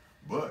secret.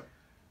 But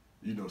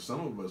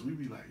some of us, we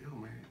be like, yo,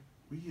 man,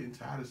 we getting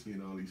tired of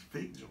seeing all these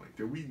fake joints.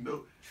 Cause we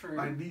know,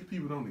 these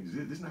people don't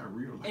exist. It's not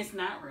real life. It's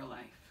not real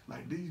life.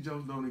 Like these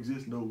joints don't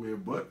exist nowhere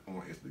but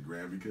on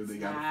Instagram because they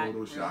got to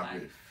Photoshop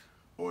it.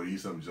 Or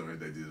these some joints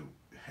that just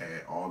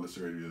had all the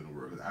surgeries in the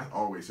world. I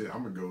always said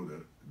I'm gonna go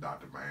to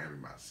Dr. Miami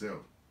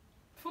myself.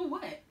 For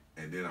what?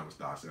 And then I'm gonna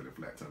start selling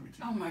flat tummy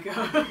tea. Oh my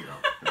god.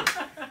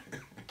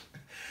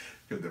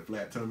 Because the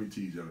flat tummy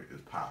tea joint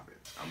is popping.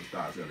 I'm gonna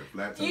start selling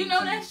flat tummy tea.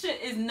 That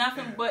shit is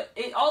nothing but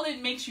all it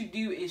makes you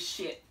do is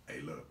shit. Hey,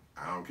 look,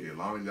 I don't care as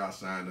long as y'all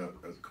sign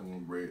up as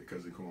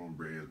cousin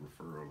cornbread's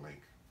referral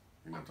link.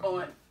 You know what I'm talking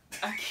about?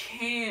 I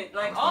can't.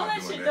 Like, all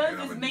that shit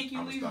does is make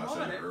you lose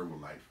water.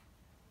 Herbalife. Life.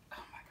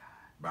 Oh my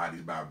god.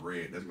 Bodies by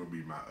bread. That's gonna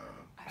be my.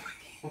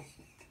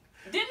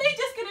 Didn't they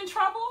just get in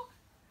trouble?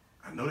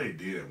 I know they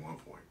did at one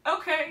point.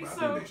 Okay, but so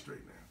I think they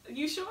straight now.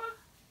 You sure?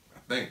 I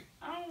think.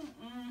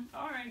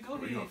 All right, go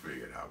ahead. We're gonna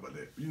figure it out, but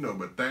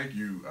but thank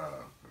you,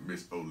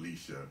 Miss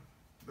Olesha,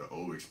 the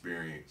O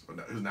experience. Well,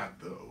 no, it's not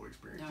the O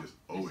experience, No, just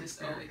O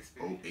experience.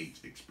 experience.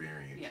 OH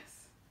experience.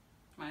 Yes,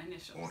 my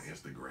initials. On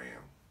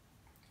Instagram.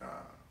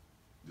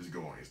 Just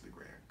go on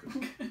Instagram.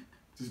 Cause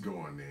just go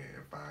on there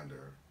and find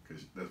her,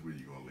 because that's where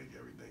you're gonna link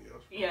everything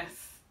else from.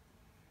 Yes.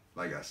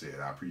 Like I said,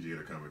 I appreciate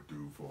her coming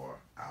through for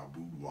our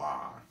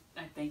boudoir.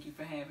 I thank you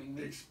for having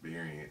me.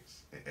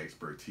 Experience and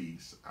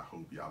expertise. I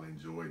hope y'all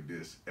enjoyed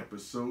this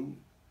episode.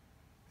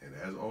 And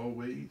as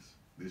always,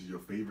 this is your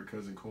favorite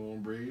cousin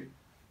Cornbread.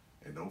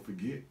 And don't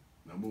forget,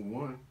 number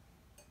 1,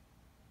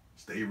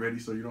 stay ready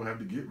so you don't have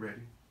to get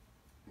ready.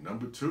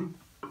 Number 2,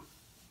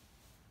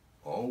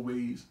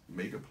 always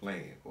make a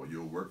plan or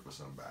you'll work for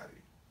somebody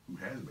who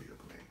has made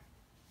a plan.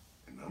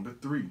 And number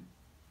 3,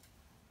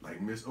 like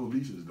Miss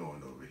Olesha's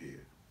doing over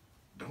here,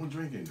 don't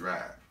drink and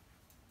drive.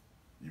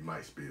 You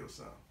might spill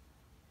some.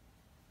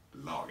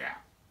 Log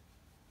out.